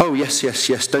 "Oh, yes,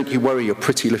 don't you worry your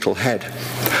pretty little head."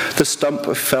 The stump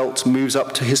of felt moves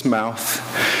up to his mouth.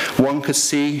 One could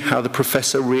see how the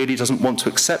professor really doesn't want to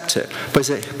accept it,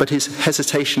 but his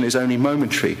hesitation is only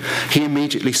momentary. He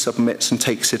immediately submits and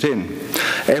takes it in.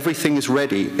 Everything is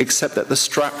ready, except that the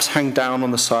straps hang down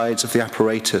on the sides of the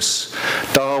apparatus.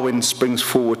 Darwin springs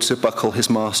forward to buckle his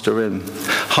master in.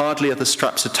 Hardly are the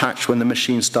straps attached when the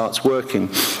machine starts working.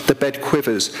 The bed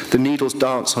quivers, the needles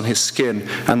dance on his skin,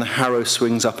 and the harrow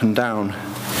swings up and down.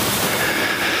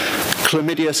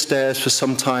 Chlamydia stares for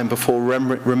some time before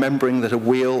remembering that a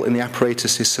wheel in the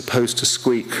apparatus is supposed to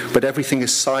squeak, but everything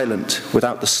is silent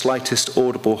without the slightest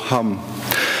audible hum.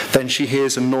 Then she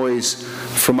hears a noise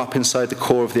from up inside the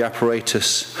core of the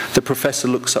apparatus. The professor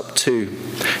looks up too.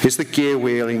 Is the gear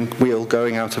wheel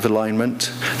going out of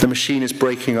alignment? The machine is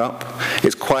breaking up.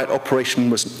 Its quiet operation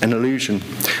was an illusion.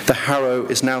 The harrow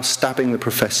is now stabbing the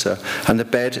professor, and the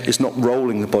bed is not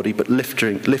rolling the body but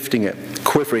lifting it,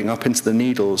 quivering up into the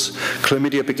needles.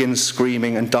 Chlamydia begins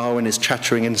screaming and Darwin is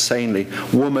chattering insanely.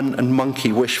 Woman and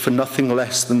monkey wish for nothing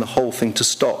less than the whole thing to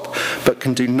stop, but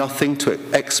can do nothing to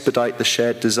expedite the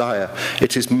shared desire.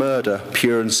 It is murder,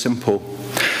 pure and simple.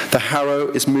 The harrow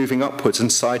is moving upwards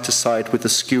and side to side with the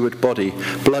skewered body.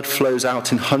 Blood flows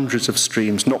out in hundreds of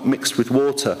streams, not mixed with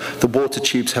water. The water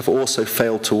tubes have also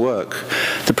failed to work.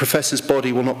 The professor's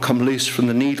body will not come loose from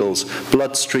the needles.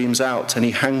 Blood streams out and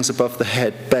he hangs above the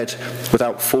bed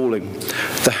without falling.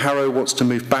 The harrow wants to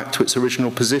move back to its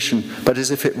original position, but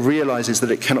as if it realizes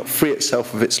that it cannot free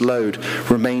itself of its load,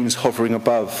 remains hovering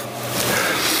above.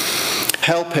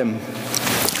 "Help him!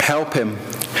 Help him!"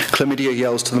 Chlamydia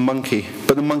yells to the monkey,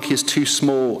 but the monkey is too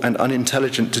small and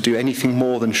unintelligent to do anything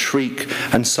more than shriek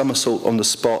and somersault on the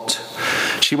spot.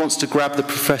 She wants to grab the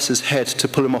professor's head to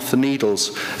pull him off the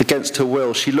needles. Against her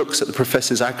will, she looks at the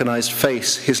professor's agonized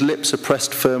face. His lips are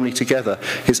pressed firmly together.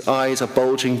 His eyes are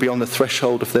bulging beyond the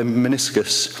threshold of their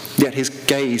meniscus, yet his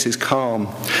gaze is calm.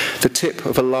 The tip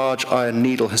of a large iron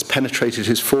needle has penetrated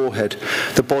his forehead.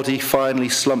 The body finally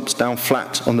slumps down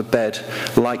flat on the bed,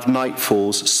 like night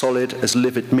falls, solid as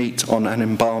livid meat on an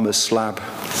embalmer's slab.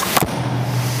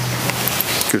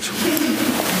 Good.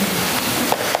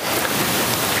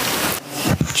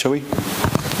 Shall we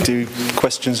do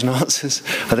questions and answers?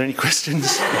 Are there any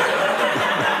questions? So,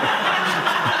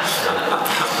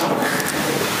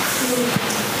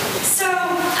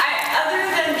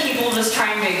 other than people just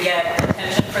trying to get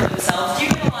attention for themselves, do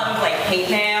you get a lot of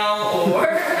hate mail or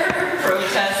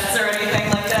protests or anything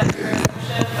like that for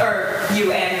exhibition? Or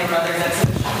you and your brother's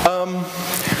exhibition?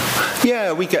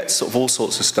 Yeah, we get sort of all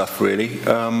sorts of stuff, really.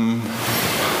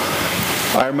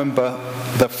 I remember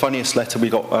the funniest letter we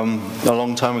got a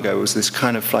long time ago was this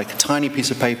kind of a tiny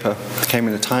piece of paper that came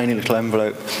in a tiny little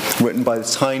envelope written by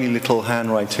this tiny little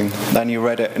handwriting. And you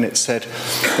read it and it said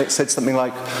something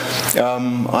like,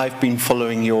 "I've been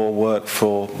following your work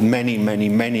for many, many,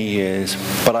 many years,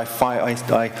 but I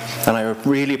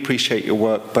really appreciate your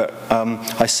work, but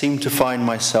I seem to find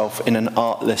myself in an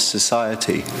artless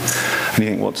society." And you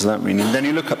think, what does that mean? And then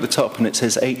you look up the top and it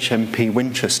says HMP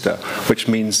Winchester, which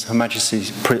means Her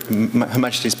Majesty's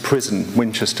Prison,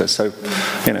 Winchester. So,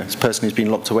 this person who's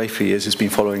been locked away for years has been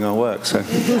following our work. So,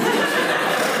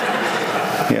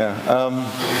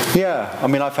 yeah. I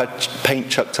mean, I've had paint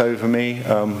chucked over me.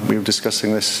 We were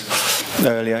discussing this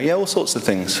earlier. Yeah, all sorts of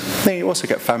things. You also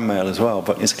get fan mail as well,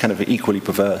 but it's kind of equally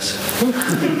perverse.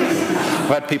 I've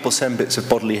had people send bits of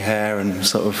bodily hair and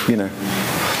sort of,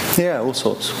 all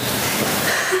sorts.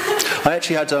 I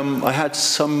actually had I had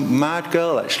some mad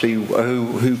girl actually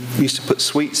who used to put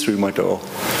sweets through my door,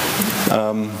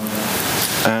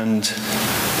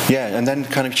 and then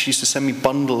kind of she used to send me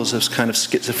bundles of kind of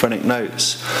schizophrenic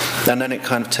notes, and then it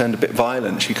kind of turned a bit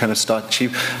violent. She kind of started.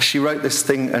 She wrote this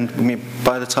thing, and I mean,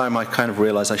 by the time I kind of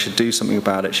realised I should do something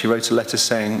about it, she wrote a letter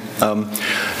saying,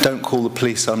 "Don't call the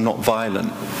police. I'm not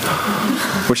violent,"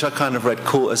 which I kind of read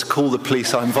as "Call the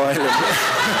police. I'm violent."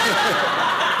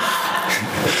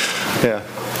 Yeah.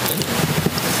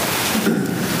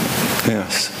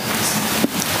 Yes.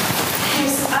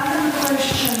 Yes, I have a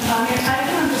question.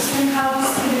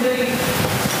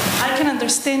 I can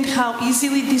understand how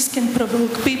easily this can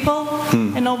provoke people,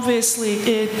 and obviously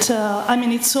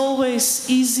it's always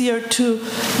easier to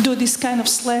do this kind of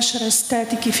slasher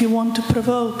aesthetic if you want to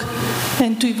provoke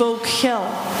and to evoke hell,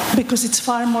 because it's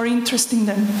far more interesting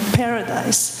than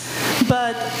paradise.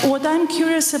 But what I'm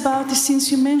curious about is,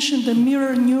 since you mentioned the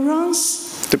mirror neurons,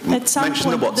 at some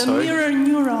point, the mirror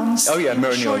neurons. Oh yeah,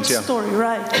 mirror neurons. Short story,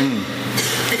 right?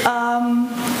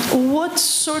 What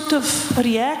sort of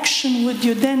reaction would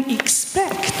you then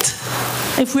expect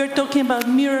if we're talking about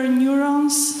mirror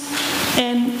neurons,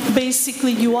 and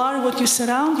basically you are what you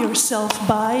surround yourself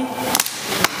by?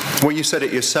 Well, you said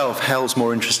it yourself, hell's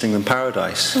more interesting than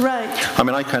paradise. Right. I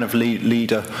mean, I kind of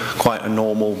lead quite a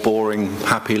normal, boring,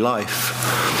 happy life.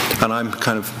 And I'm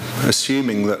kind of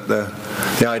assuming that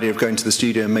the idea of going to the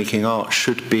studio and making art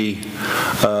should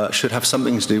have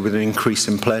something to do with an increase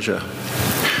in pleasure.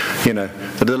 You know,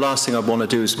 but the last thing I want to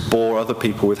do is bore other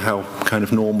people with how kind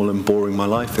of normal and boring my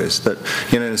life is. That,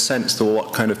 you know, in a sense,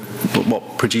 what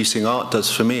producing art does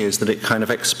for me is that it kind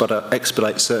of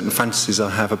expedites certain fantasies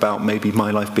I have about maybe my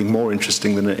life being more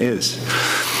interesting than it is.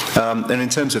 And in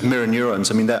terms of mirror neurons,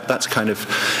 I mean, that's kind of,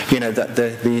 you know, that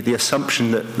the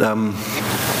assumption that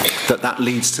that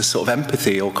leads to sort of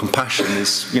empathy or compassion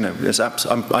is, you know,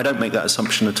 I don't make that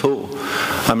assumption at all.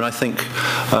 I mean, I think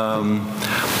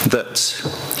that,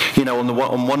 you know,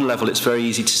 on one level, it's very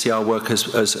easy to see our work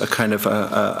as a kind of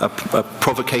a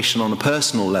provocation on a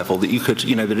personal level, that you could,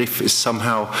 you know, that if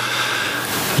somehow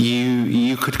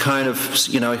you could kind of,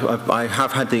 you know, I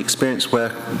have had the experience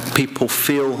where people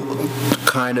feel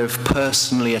kind of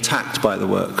personally attacked by the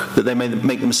work, that they may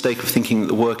make the mistake of thinking that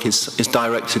the work is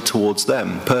directed towards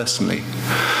them personally,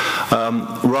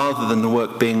 rather than the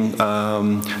work being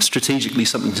strategically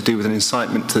something to do with an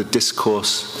incitement to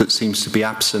discourse that seems to be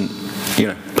absent, you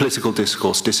know, political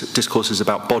discourse, discourses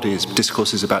about bodies,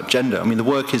 discourses about gender. I mean, the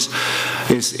work is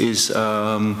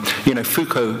you know,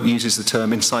 Foucault uses the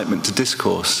term incitement to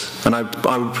discourse, and I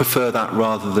would prefer that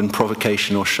rather than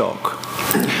provocation or shock.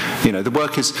 You know, the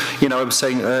work is, you know, I was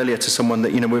saying earlier to someone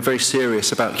that, you know, we're very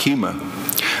serious about humour,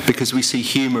 because we see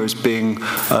humour as being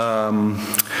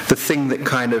the thing that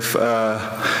kind of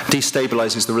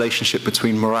destabilizes the relationship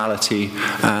between morality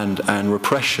and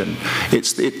repression.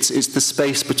 It's the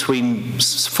space between,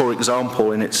 for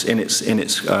example, in its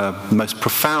most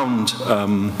profound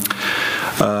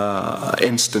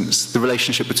instance, the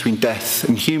relationship between death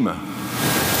and humour.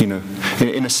 You know,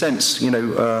 in a sense, you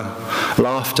know,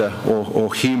 laughter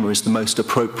or humour is the most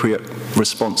appropriate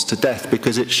response to death,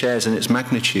 because it shares in its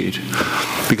magnitude.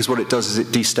 Because what it does is it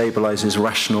destabilizes a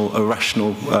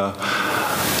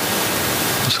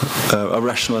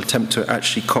rational attempt to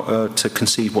actually to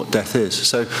conceive what death is.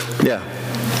 So, yeah.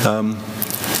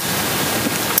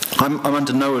 I'm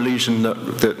under no illusion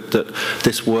that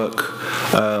this work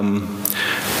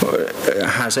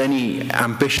has any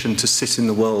ambition to sit in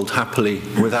the world happily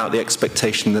without the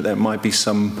expectation that there might be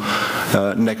some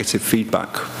negative feedback.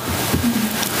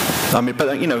 I mean,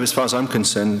 but, you know, as far as I'm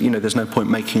concerned, you know, there's no point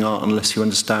making art unless you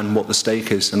understand what the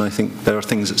stake is, and I think there are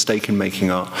things at stake in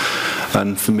making art.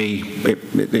 And for me,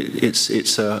 it's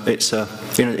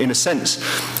in a sense,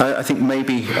 I think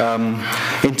maybe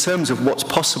in terms of what's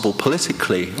possible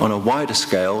politically on a wider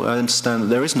scale, I understand that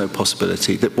there is no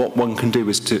possibility, that what one can do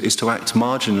is to act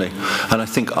marginally. And I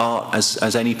think art,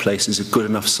 as any place, is a good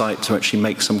enough site to actually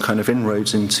make some kind of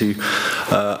inroads into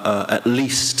at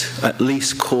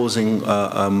least causing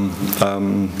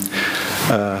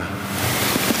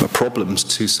problems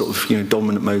to sort of, you know,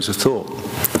 dominant modes of thought.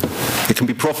 It can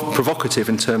be provocative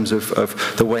in terms of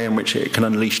the way in which it can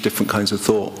unleash different kinds of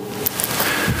thought.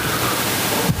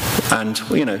 And,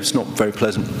 you know, it's not very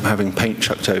pleasant having paint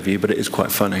chucked over you, but it is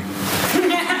quite funny.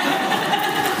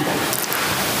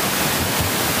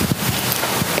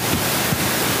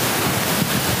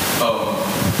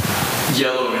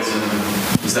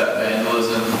 Yellowism, is that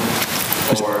vandalism?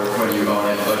 Or when you own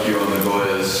it, like you own the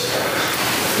Goyas,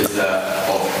 is that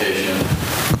altercation?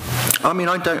 I mean,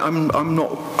 I'm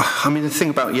not. I mean, the thing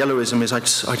about yellowism is I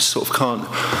just sort of can't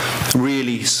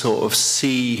really sort of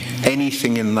see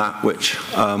anything in that which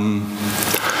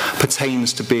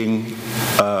pertains to being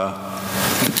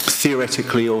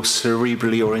theoretically or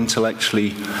cerebrally or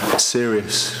intellectually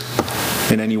serious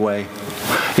in any way.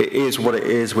 It is what it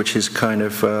is, which is kind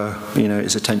of,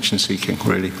 is attention-seeking,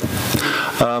 really.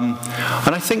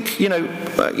 And I think,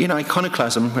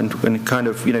 iconoclasm and kind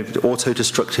of,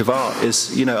 auto-destructive art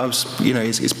is,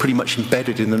 is pretty much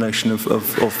embedded in the notion of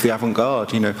the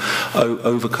avant-garde,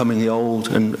 overcoming the old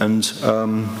and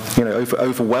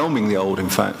overwhelming the old, in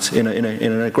fact, in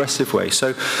an aggressive way.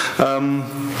 So,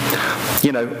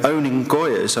 owning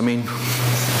Goyas, I mean,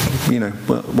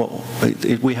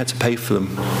 we had to pay for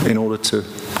them in order to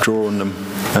draw on them,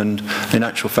 and in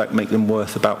actual fact make them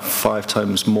worth about 5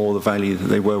 times more the value that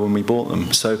they were when we bought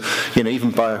them. So,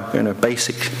 even by a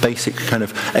basic kind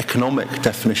of economic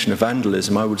definition of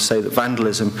vandalism, I would say that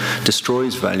vandalism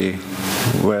destroys value,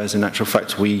 whereas in actual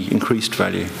fact we increased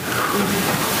value.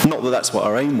 Not that that's what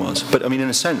our aim was, but I mean, in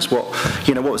a sense, what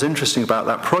was interesting about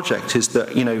that project is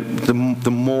that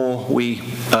the more we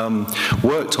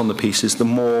worked on the pieces, the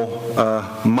more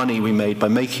money we made by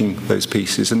making those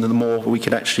pieces, and the more we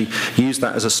could actually use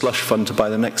that as a slush fund to buy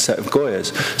the next set of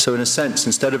Goyas. So in a sense,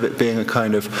 instead of it being a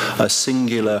kind of a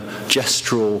singular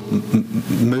gestural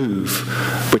move,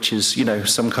 which is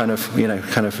some kind of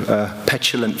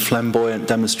petulant, flamboyant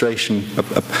demonstration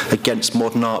against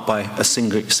modern art by a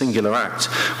singular act,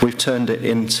 we've turned it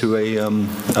into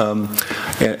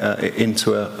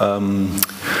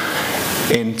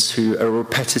a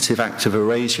repetitive act of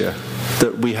erasure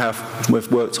that we've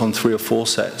worked on 3 or 4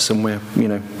 sets, and we're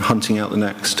hunting out the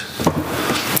next.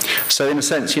 So in a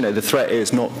sense, the threat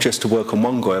is not just to work on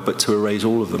one Goya, but to erase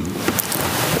all of them.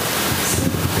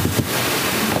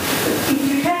 If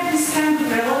you have this kind of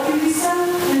relativism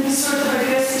and this sort of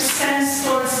aggressive stance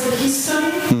towards the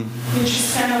history, which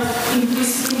is kind of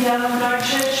implicit in the avant-garde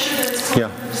gesture, that's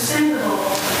quite understandable.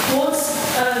 What's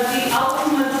the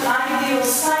ultimate ideal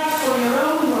site for your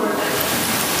own work?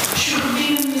 Should it be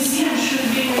in a museum? Should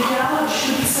it be in a gallery?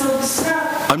 Should it self-destruct?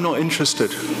 I'm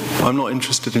not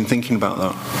interested in thinking about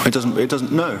that. It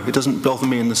doesn't bother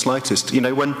me in the slightest.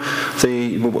 When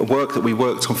the work that we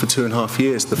worked on for 2.5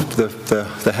 years,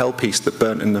 the hell piece that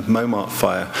burnt in the Montmartre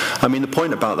fire, I mean, the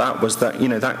point about that was that,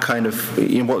 that kind of,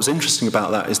 what was interesting about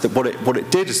that is that what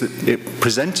it did is that it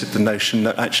presented the notion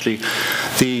that actually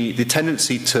the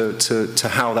tendency to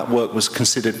how that work was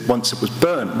considered once it was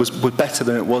burnt was better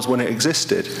than it was when it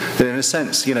existed. And in a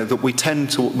sense, that we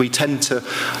tend to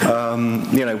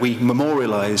we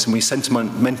memorialize and we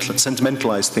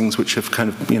sentimentalize things which have kind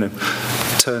of,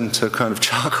 turned to kind of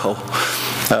charcoal.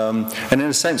 And in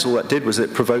a sense, all that did was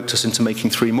it provoked us into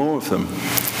making 3 more of them.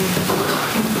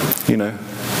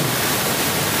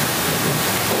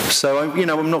 So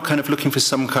I'm not kind of looking for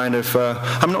some kind of.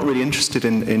 I'm not really interested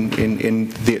in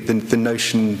the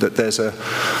notion that there's a,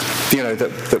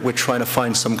 that we're trying to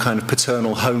find some kind of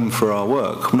paternal home for our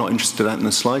work. I'm not interested in that in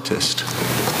the slightest.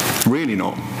 Really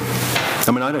not.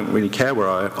 I mean, I don't really care where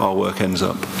our work ends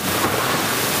up.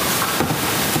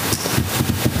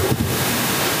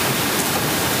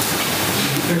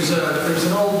 There's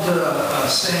an old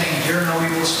saying, hear no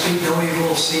evil, speak no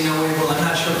evil, see no evil. I'm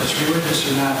not sure if it's religious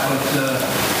or not, but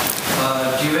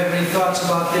do you have any thoughts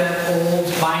about that old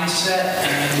mindset?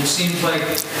 And it seems like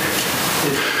it's...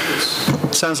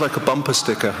 Sounds like a bumper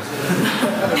sticker.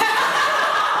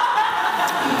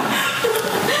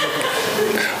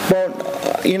 Well,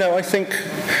 I think,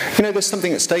 there's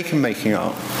something at stake in making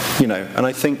art, and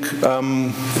I think... I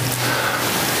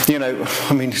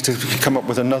mean, to come up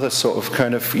with another sort of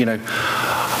kind of,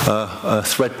 a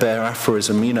threadbare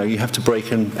aphorism, you have to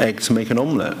break an egg to make an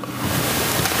omelette.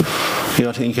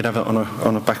 I think you could have it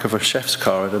on the back of a chef's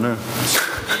car, I don't know.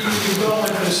 You go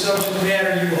into the subject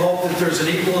matter, you hope that there's an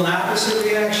equal and opposite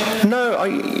reaction? No,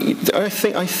 I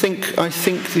think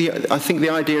the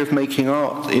idea of making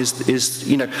art is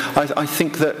I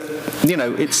think that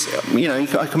it's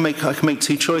I can make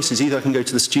 2 choices. Either I can go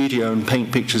to the studio and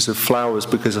paint pictures of flowers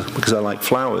because I like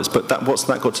flowers, but what's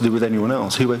that got to do with anyone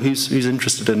else? Who's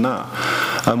interested in that?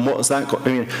 And what has that got?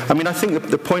 I mean, I think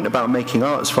the point about making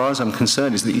art, as far as I'm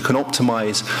concerned, is that you can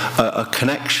optimize a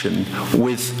connection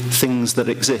with things that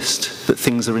exist, that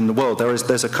things are in the world.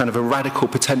 There's a kind of a radical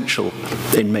potential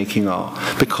in making art.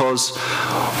 art, because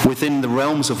within the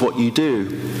realms of what you do,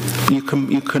 you can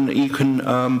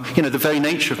the very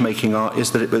nature of making art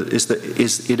is that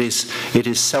it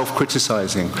is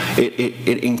self-criticizing.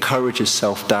 It encourages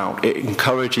self-doubt. It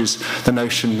encourages the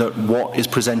notion that what is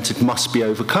presented must be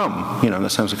overcome.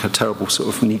 That sounds like a terrible sort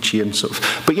of Nietzschean sort of.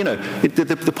 But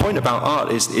the point about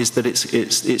art is that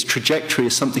its trajectory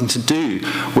is something to do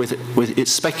with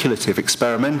it's speculative,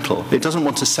 experimental. It doesn't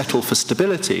want to settle for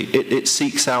stability. It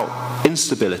seeks out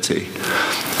instability,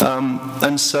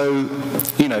 and so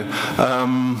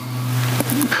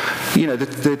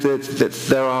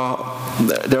there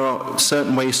are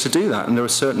certain ways to do that, and there are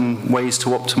certain ways to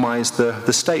optimize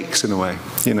the stakes in a way,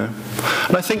 And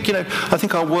I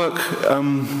think our work,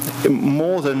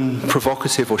 more than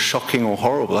provocative or shocking or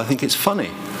horrible, I think it's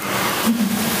funny.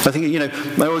 I think,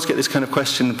 I always get this kind of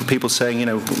question from people saying,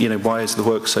 why is the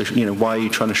work so, why are you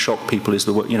trying to shock people? Is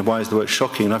the work, why is the work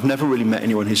shocking? And I've never really met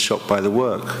anyone who's shocked by the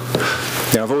work.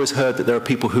 I've always heard that there are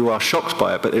people who are shocked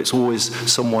by it, but it's always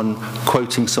someone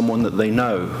quoting someone that they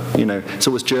know. It's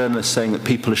always journalists saying that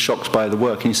people are shocked by the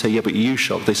work, and you say, yeah, but are you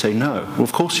shocked? They say, no. Well,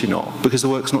 of course you're not, because the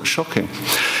work's not shocking.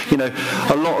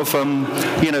 A lot of,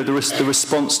 the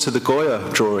response to the Goya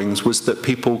drawings was that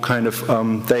people kind of,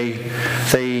 they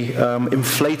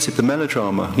inflated the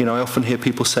melodrama. I often hear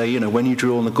people say, when you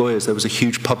drew on the Goyas, there was a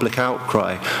huge public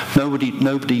outcry. Nobody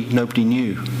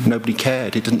knew. Nobody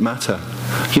cared. It didn't matter.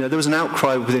 There was an outcry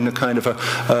within the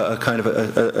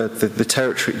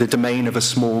territory, the domain of a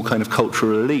small kind of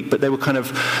cultural elite. But they were kind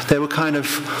of,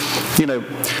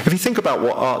 if you think about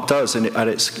what art does at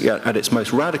its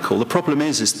most radical, the problem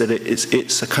is that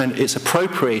it's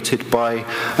appropriated by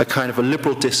a kind of a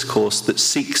liberal discourse that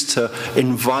seeks to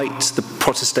invite the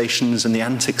protestations and the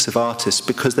antics of artists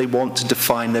because they want to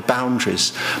define their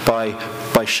boundaries by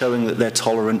showing that they're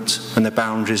tolerant and their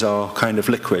boundaries are kind of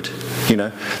liquid.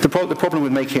 The problem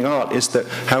with making art is that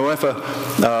however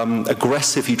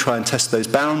aggressive you try and test those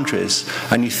boundaries,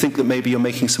 and you think that maybe you're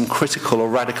making some critical or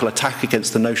radical attack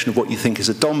against the notion of what you think is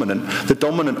a dominant, the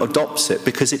dominant adopts it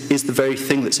because it is the very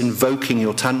thing that's invoking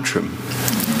your tantrum.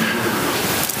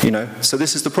 So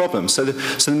this is the problem. So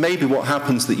maybe what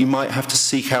happens that you might have to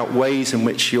seek out ways in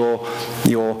which your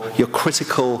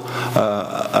critical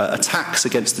attacks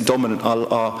against the dominant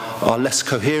are less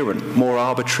coherent, more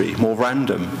arbitrary, more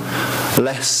random,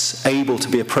 less able to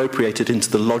be appropriated into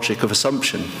the logic of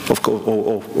assumption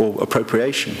or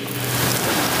appropriation.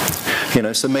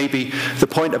 So maybe the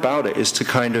point about it is to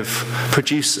kind of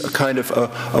produce a kind of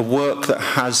a work that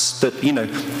has that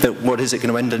what is it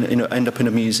going to end up in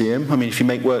a museum? I mean, if you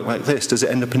make work like this, does it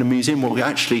end up in a museum? Well,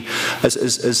 actually,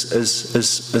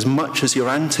 as much as your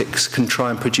antics can try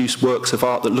and produce works of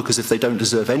art that look as if they don't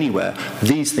deserve anywhere,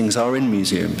 these things are in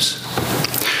museums.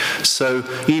 So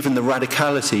even the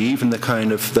radicality, even the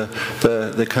kind of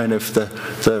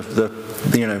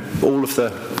all of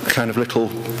the kind of little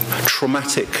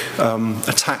traumatic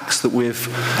attacks that we've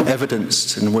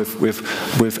evidenced and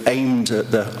we've aimed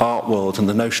at the art world and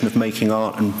the notion of making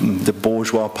art and the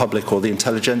bourgeois public or the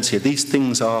intelligentsia,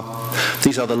 these are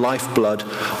the lifeblood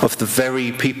of the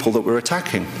very people that we're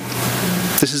attacking.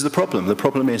 This is the problem. The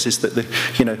problem is that that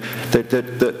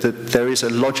there is a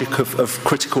logic of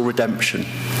critical redemption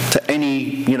to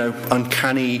any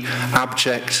uncanny,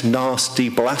 abject, nasty,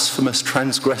 blasphemous,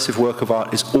 transgressive work of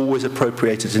art is always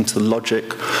appropriated into the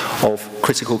logic of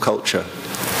critical culture.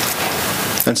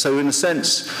 And so, in a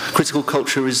sense, critical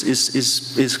culture is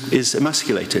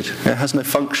emasculated. It has no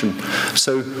function.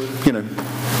 So,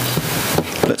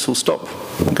 let's all stop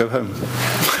and go home.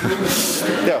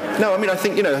 Yeah. No, I mean, I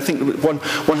think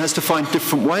one has to find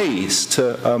different ways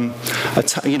to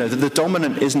attack. The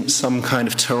dominant isn't some kind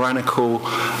of tyrannical,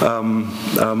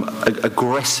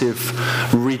 aggressive,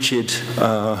 rigid,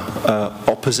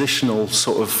 oppositional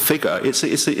sort of figure. It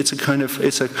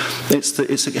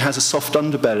has a soft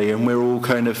underbelly, and we're all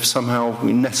kind of somehow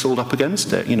nestled up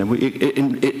against it.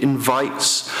 It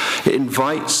invites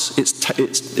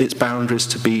its boundaries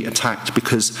to be attacked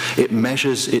because it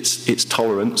measures its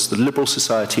tolerance. The liberal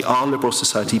society, our liberal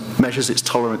society, measures its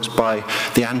tolerance by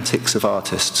the antics of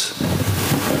artists.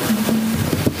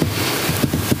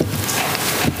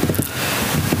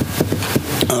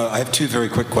 I have two very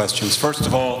quick questions. First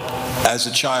of all, as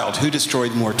a child, who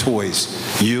destroyed more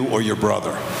toys, you or your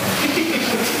brother?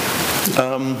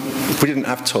 We didn't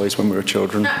have toys when we were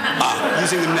children.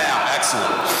 Using them now,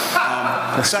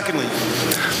 excellent. Secondly,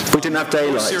 we didn't have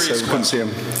daylight, so serious we couldn't see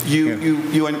question.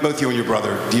 them. You and both you and your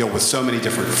brother deal with so many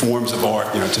different forms of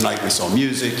art. Tonight we saw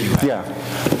music.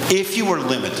 If you were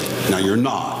limited, now you're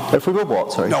not. If we were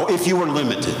what? Sorry. No, if you were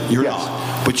limited, you're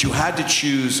not. But you had to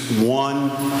choose one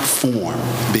form,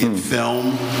 be it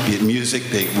film, be it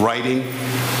music, be it writing.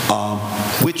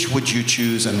 Which would you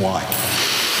choose and why?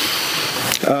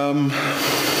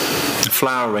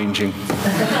 Flower arranging.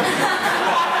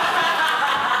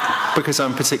 Because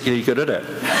I'm particularly good at it.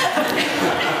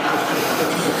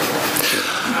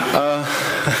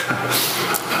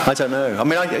 I don't know. I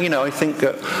mean, I think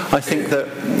the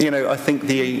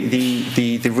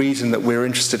reason that we're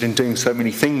interested in doing so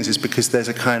many things is because there's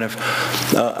a kind of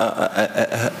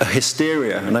a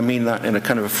hysteria, and I mean that in a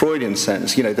kind of a Freudian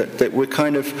sense. That we're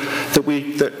kind of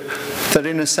that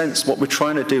in a sense what we're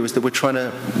trying to do is that we're trying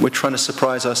to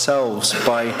surprise ourselves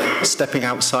by stepping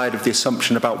outside of the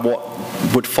assumption about what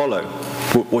would follow.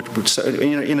 So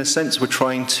in a sense, we're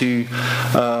trying to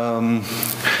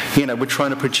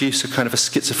produce a kind of a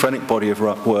schizophrenic body of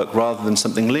work rather than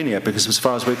something linear. Because as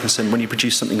far as we're concerned, when you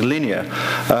produce something linear,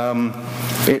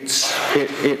 it's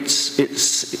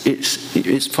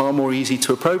far more easy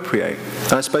to appropriate.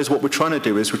 And I suppose what we're trying to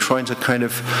do is we're trying to kind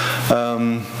of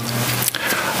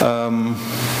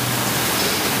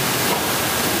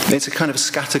it's a kind of a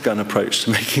scattergun approach to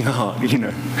making art,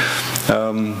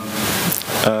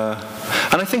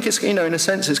 and I think it's, in a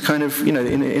sense, it's kind of,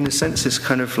 in a sense, it's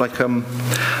kind of like,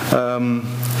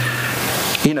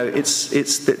 it's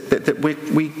that we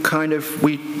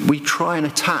try and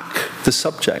attack the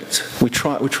subject. We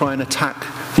try and attack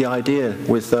the idea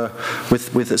with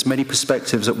as many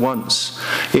perspectives at once,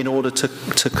 in order to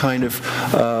kind of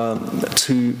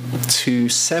to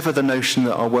sever the notion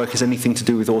that our work is anything to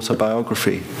do with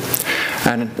autobiography,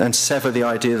 and sever the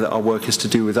idea that our work is to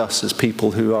do with us as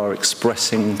people who are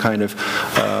expressing kind of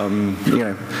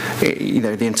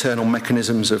the internal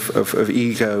mechanisms of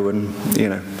ego, and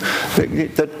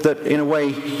that in a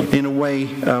way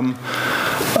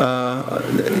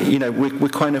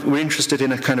we're interested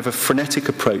in a kind of a frenetic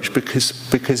approach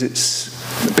because it's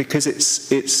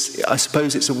I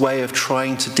suppose it's a way of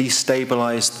trying to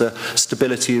destabilize the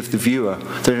stability of the viewer.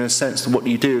 That in a sense, that what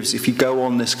you do is, if you go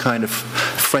on this kind of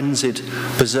frenzied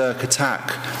berserk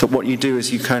attack, that what you do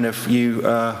is you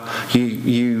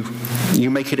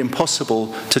make it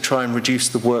impossible to try and reduce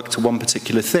the work to one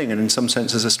particular thing. And in some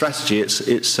sense, as a strategy, it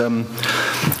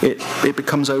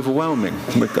becomes overwhelming.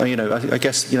 I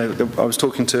guess I was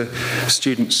talking to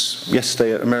students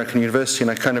yesterday at American University,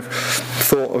 and I kind of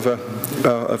thought of a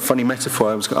funny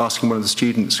metaphor. I was asking one of the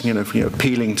students,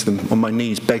 appealing to them on my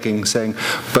knees, begging, saying,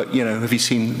 "But have you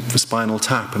seen the Spinal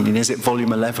Tap? I mean, is it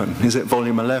volume 11? Is it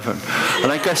volume 11?"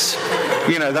 And I guess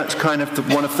that's kind of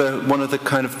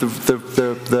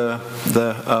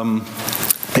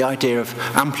the idea of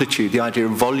amplitude, the idea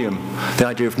of volume, the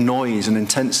idea of noise and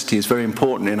intensity is very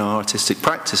important in our artistic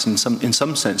practice. In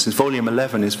some senses, volume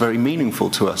 11 is very meaningful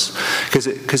to us because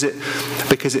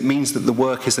it means that the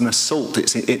work is an assault.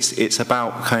 It's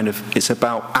about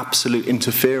absolute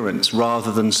interference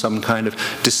rather than some kind of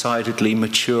decidedly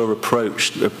mature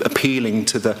approach, appealing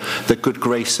to the good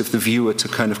grace of the viewer to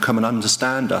kind of come and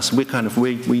understand us. We're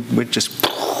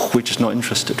just not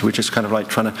interested. We're just kind of like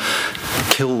trying to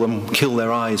kill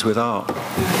their eyes with art.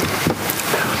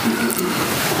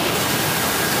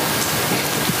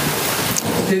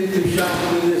 Didn't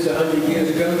Duchamp do this 100 years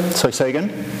ago? Sorry, say again?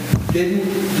 Didn't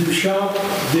Duchamp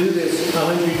do this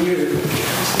 100 years ago?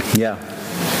 Yeah.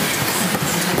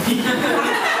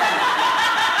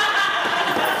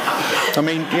 I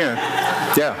mean,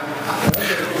 yeah.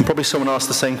 And probably someone asked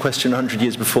the same question 100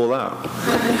 years before that.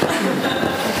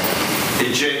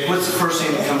 Hey, Jake, what's the first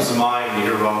thing that comes to mind when you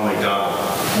hear Ronald McDonald?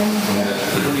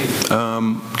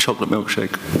 Chocolate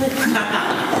milkshake.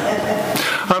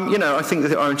 I think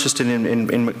that our interest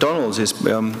in McDonald's is,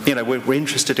 we're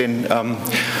interested in,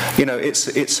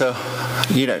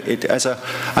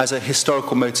 as a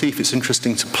historical motif, it's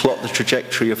interesting to plot the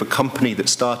trajectory of a company that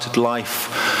started life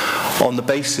on the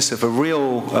basis of a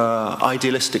real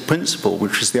idealistic principle,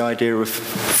 which is the idea of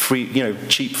free,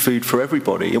 cheap food for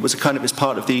everybody. It was it's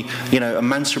part of the,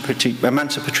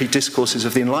 emancipatory discourses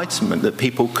of the Enlightenment, that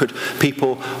people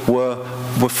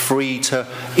were free to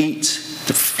eat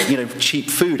cheap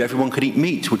food. Everyone could eat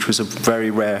meat, which was a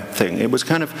very rare thing. It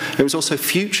was also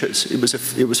futures.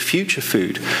 It was future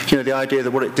food. The idea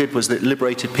that what it did was that it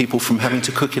liberated people from having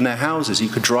to cook in their houses. You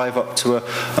could drive up to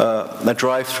a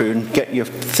drive-through and get your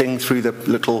thing through the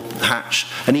little hatch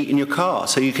and eat in your car.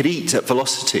 So you could eat at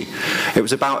velocity. It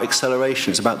was about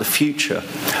acceleration. It's about the future.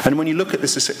 And when you look at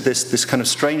this kind of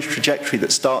strange trajectory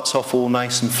that starts off all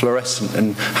nice and fluorescent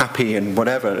and happy and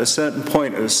whatever, at a certain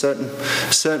point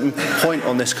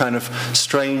on this kind of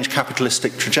strange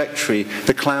capitalistic trajectory,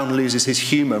 the clown loses his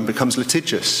humour and becomes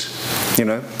litigious,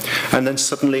 and then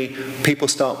suddenly people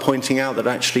start pointing out that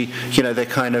actually, they're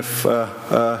kind of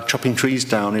chopping trees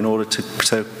down in order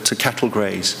to cattle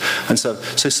graze, and so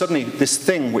suddenly this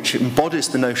thing which embodies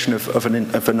the notion of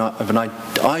an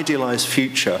idealized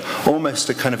future, almost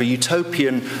a kind of a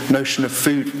utopian notion of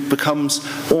food, becomes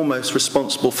almost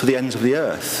responsible for the ends of the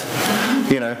earth.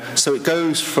 So it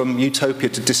goes from utopia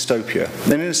to dystopia.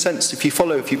 And in a sense, if you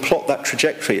plot that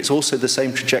trajectory, it's also the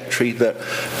same trajectory that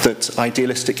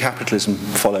idealistic capitalism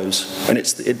follows. And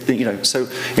so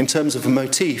in terms of a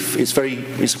motif,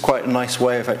 it's quite a nice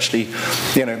way of actually,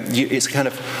 it's kind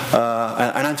of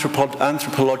an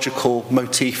anthropological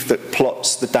motif that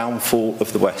plots the downfall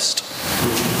of the West.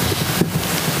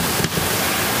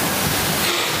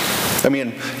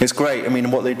 It's great.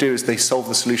 What they do is they solve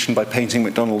the solution by painting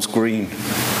McDonald's green.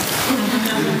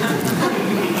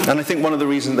 And I think one of the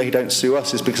reasons they don't sue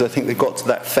us is because I think they've got to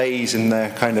that phase in their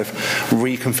kind of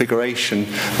reconfiguration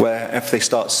where if they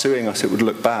start suing us, it would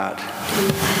look bad.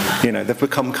 They've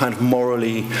become kind of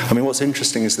morally... what's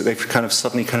interesting is that they've kind of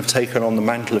suddenly kind of taken on the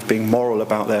mantle of being moral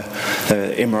about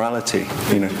their immorality,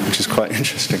 which is quite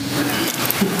interesting.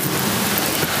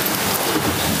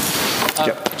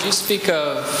 Could you speak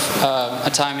of a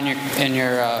time in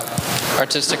your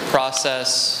artistic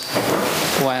process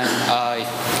when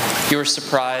you were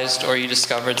surprised or you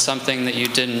discovered something that you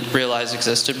didn't realize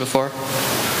existed before?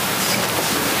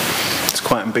 It's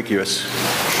quite ambiguous.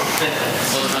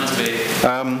 Well, it's meant to be.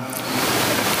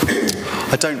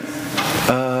 I don't...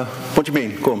 what do you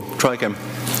mean? Go on, try again.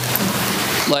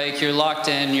 Like you're locked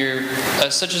in,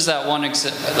 such as that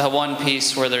one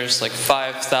piece where there's like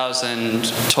 5,000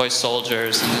 toy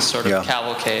soldiers in this sort of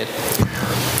cavalcade.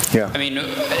 Yeah.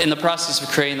 In the process of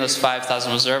creating those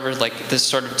 5,000, was there ever like this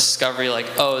sort of discovery, like,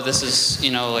 oh, this is,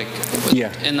 in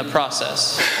the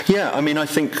process? Yeah, I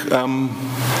think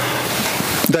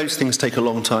those things take a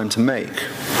long time to make,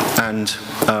 and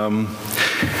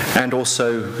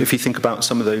also, if you think about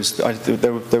some of those,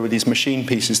 there were these machine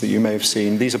pieces that you may have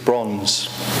seen. These are bronze.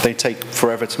 They take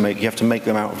forever to make. You have to make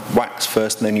them out of wax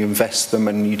first, and then you invest them,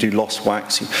 and you do lost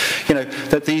wax.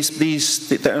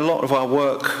 That a lot of our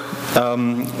work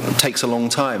takes a long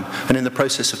time. And in the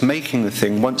process of making the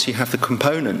thing, once you have the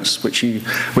components, which you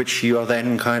are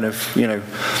then kind of,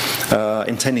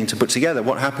 intending to put together,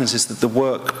 what happens is that the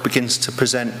work begins to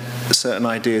present certain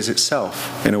ideas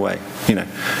itself, in a way,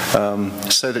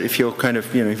 so that if you're kind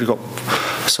of, if you've got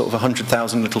sort of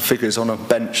 100,000 little figures on a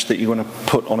bench that you want to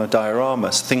put on a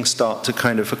diorama, things start to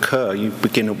kind of occur. You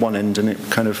begin at one end and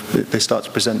they start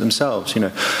to present themselves,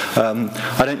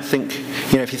 I don't think,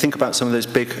 if you think about some of those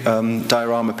big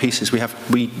diorama pieces, we have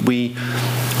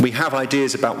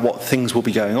ideas about what things will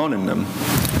be going on in them,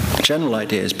 general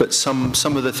ideas, but some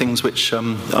of the things which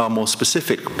are more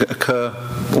specific occur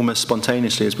almost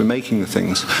spontaneously as we're making the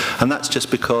things, and that's just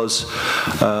because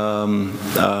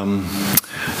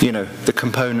the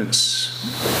components,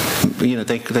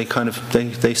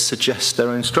 they suggest their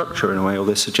own structure in a way, or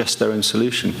they suggest their own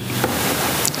solution.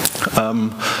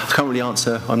 I can't really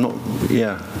answer. I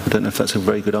don't know if that's a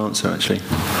very good answer, actually.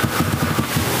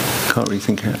 Can't really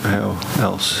think how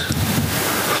else.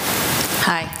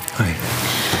 Hi. Hi.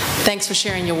 Thanks for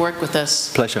sharing your work with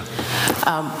us. Pleasure.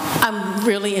 I'm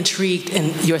really intrigued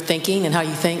in your thinking and how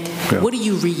you think. Yeah. What do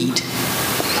you read?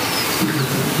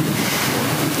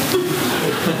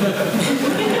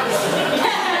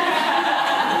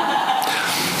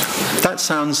 That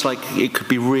sounds like it could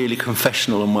be really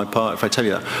confessional on my part if I tell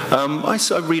you that. I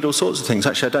read all sorts of things.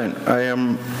 Actually, I don't.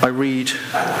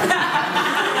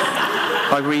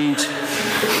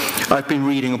 I've been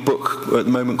reading a book at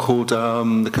the moment called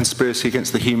The Conspiracy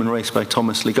Against the Human Race by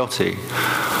Thomas Ligotti.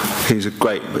 He's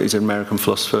an American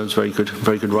philosopher. He's a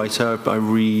very good writer. I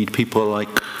read people like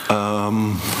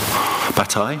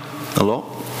Bataille a lot.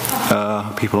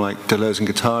 People like Deleuze and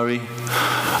Guattari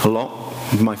a lot.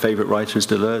 My favourite writer is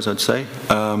Deleuze, I'd say.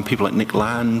 People like Nick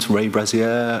Land, Ray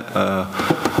Brazier,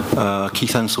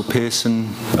 Keith Ansel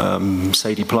Pearson,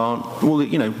 Sadie Plant, all the,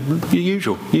 the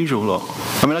usual lot.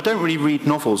 I don't really read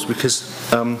novels because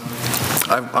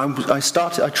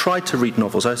I tried to read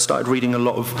novels. I started reading a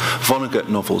lot of Vonnegut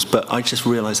novels, but I just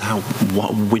realised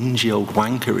what a whingy old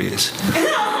wanker he is.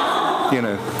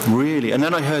 Really. And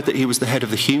then I heard that he was the head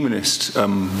of the Humanist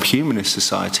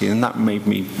Society, and that made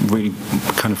me really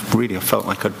I felt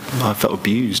like I felt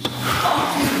abused.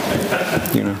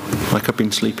 Like I've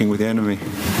been sleeping with the enemy.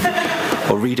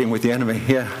 Or reading with the enemy,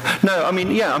 yeah. No, I mean,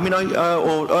 the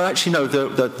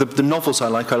novels I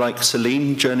like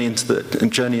Celine, Journey into the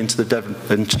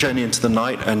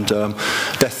Night, and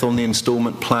Death on the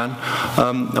Installment Plan.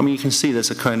 You can see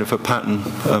there's a kind of a pattern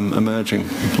emerging.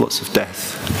 Lots of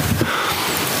death.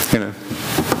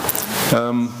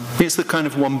 It's the kind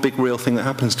of one big real thing that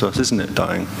happens to us, isn't it?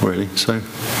 Dying, really. So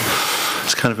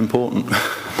it's kind of important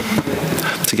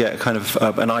to get a kind of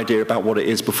an idea about what it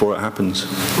is before it happens.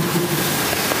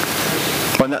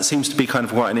 And that seems to be kind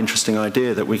of quite an interesting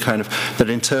idea, that that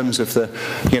in terms of the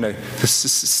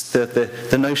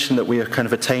notion that we have kind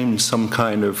of attained some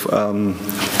kind of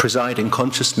presiding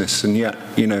consciousness, and yet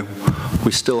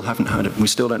we still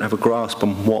don't have a grasp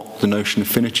on what the notion of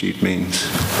finitude means. Do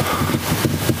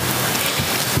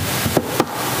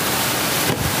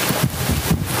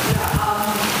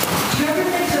you ever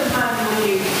think sometimes when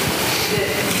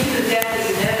because death is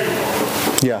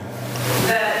inevitable? Yeah.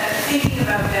 That thinking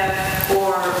about death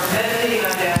or meditating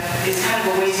on death is kind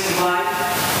of a waste of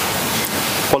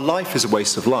life? Well, life is a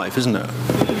waste of life, isn't it?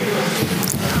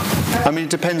 It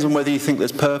depends on whether you think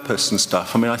there's purpose and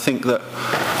stuff. I think that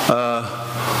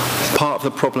part of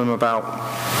the problem about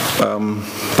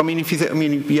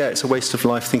it's a waste of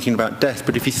life thinking about death,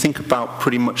 but if you think about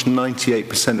pretty much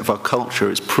 98% of our culture,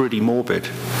 it's pretty morbid.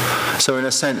 So in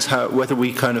a sense, whether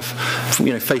we kind of,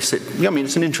 face it,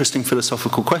 it's an interesting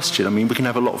philosophical question. We can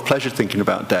have a lot of pleasure thinking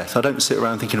about death. I don't sit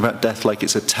around thinking about death like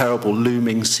it's a terrible,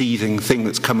 looming, seething thing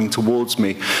that's coming towards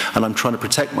me, and I'm trying to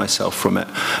protect myself from it.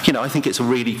 I think it's a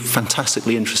really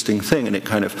fantastically interesting thing, and it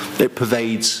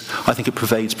pervades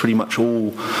pretty much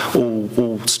all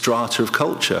strata of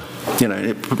culture.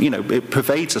 It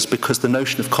pervades us because the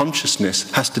notion of consciousness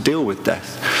has to deal with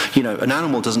death. An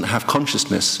animal doesn't have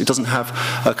consciousness. It doesn't have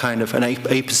a kind of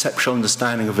a perceptual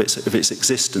understanding of its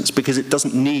existence, because it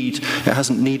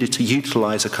hasn't needed to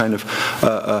utilize a kind of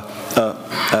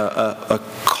a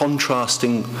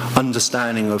contrasting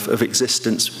understanding of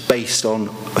existence based on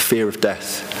a fear of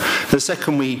death. The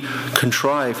second we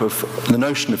contrive of the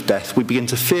notion of death, we begin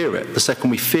to fear it. The second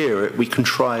we fear it, we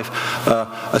contrive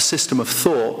a system of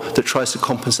thought that tries to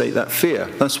compensate that fear.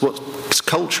 That's what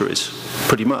culture is,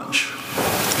 pretty much.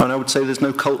 And I would say there's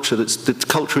no culture that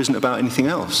culture isn't about anything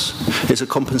else. It's a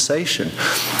compensation.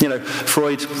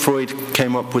 Freud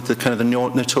came up with the kind of the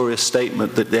notorious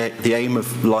statement that the aim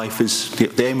of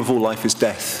all life is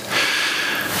death.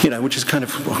 Which is kind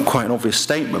of quite an obvious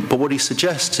statement. But what he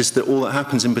suggests is that all that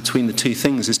happens in between the two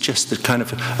things is just the kind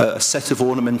of a set of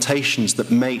ornamentations that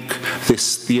make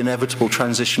the inevitable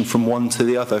transition from one to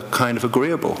the other kind of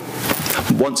agreeable.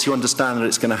 Once you understand that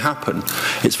it's going to happen,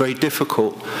 it's very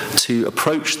difficult to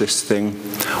approach this thing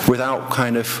without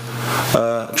kind of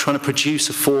trying to produce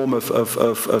a form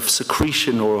of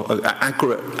secretion or an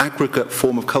aggregate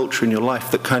form of culture in your life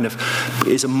that kind of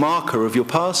is a marker of your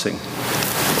passing.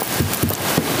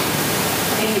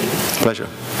 Pleasure.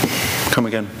 Come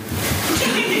again.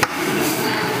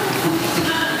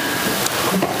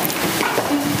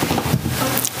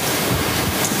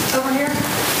 Over here.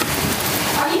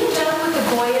 Are you done with the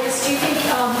Goyas? Do you think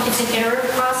it's an iterative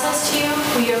process to you?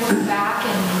 Will you ever go back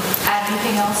and add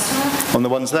anything else to them? On the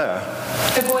ones there?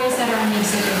 The Goyas that are on the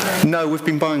exhibit. No, we've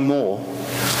been buying more.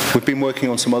 We've been working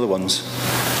on some other ones.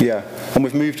 Yeah, and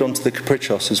we've moved on to the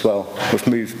Caprichos as well.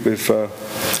 We've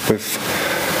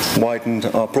broadened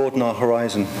our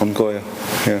horizon on Goya.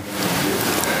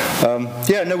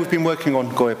 We've been working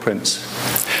on Goya prints.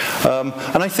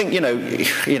 And I think,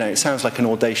 it sounds like an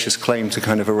audacious claim to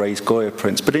kind of erase Goya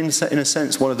prints, but in a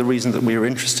sense, one of the reasons that we were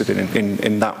interested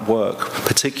in that work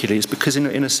particularly is because,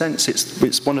 in a sense,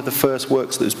 it's one of the first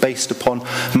works that was based upon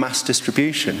mass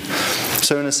distribution.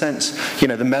 So in a sense,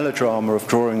 the melodrama of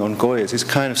drawing on Goyas is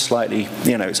kind of slightly,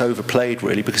 it's overplayed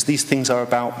really, because these things are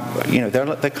about,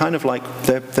 they're kind of like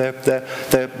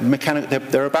they're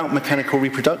about mechanical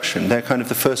reproduction. They're kind of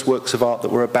the first works of art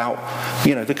that were about,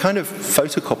 the kind of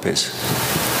photocopies.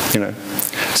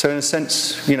 So in a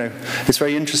sense, it's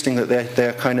very interesting that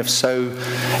they're kind of so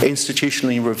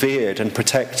institutionally revered and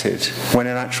protected, when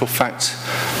in actual fact,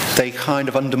 they kind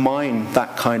of undermine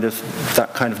that kind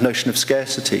of notion of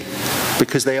scarcity,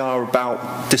 because they are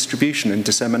about distribution and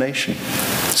dissemination.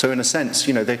 So in a sense,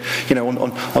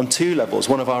 on two levels,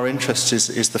 one of our interests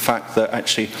is the fact that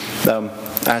actually,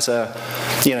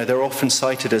 they're often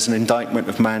cited as an indictment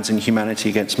of man's inhumanity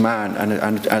against man, and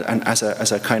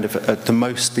as a kind of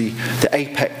the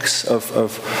apex of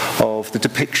the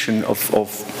depiction of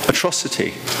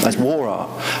atrocity as war art.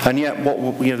 And yet,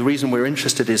 the reason we're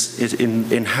interested is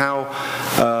in how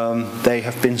they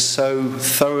have been so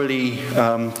thoroughly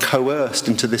coerced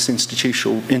into this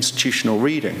institutional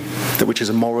reading, which is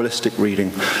a moralistic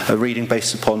reading, a reading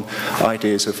based upon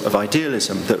ideas of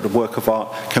idealism, that the work of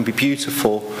art can be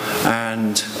beautiful,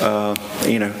 and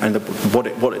what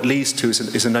it leads to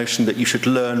is a notion that you should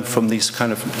learn from this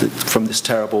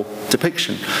terrible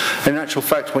depiction. And in actual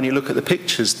fact, when you look at the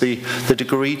pictures, the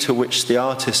degree to which the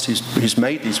artist who's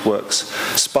made these works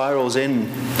spirals in,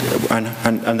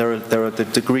 and there are the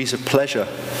degrees of pleasure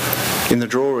in the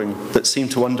drawing that seem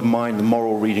to undermine the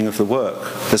moral reading of the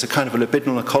work. There's a kind of a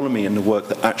libidinal economy in the work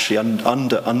that actually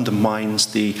undermines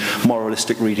the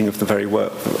moralistic reading of the very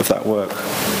work of that work.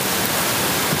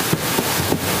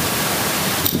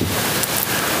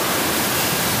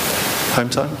 Home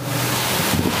time?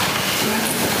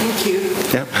 Thank you.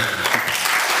 Yeah.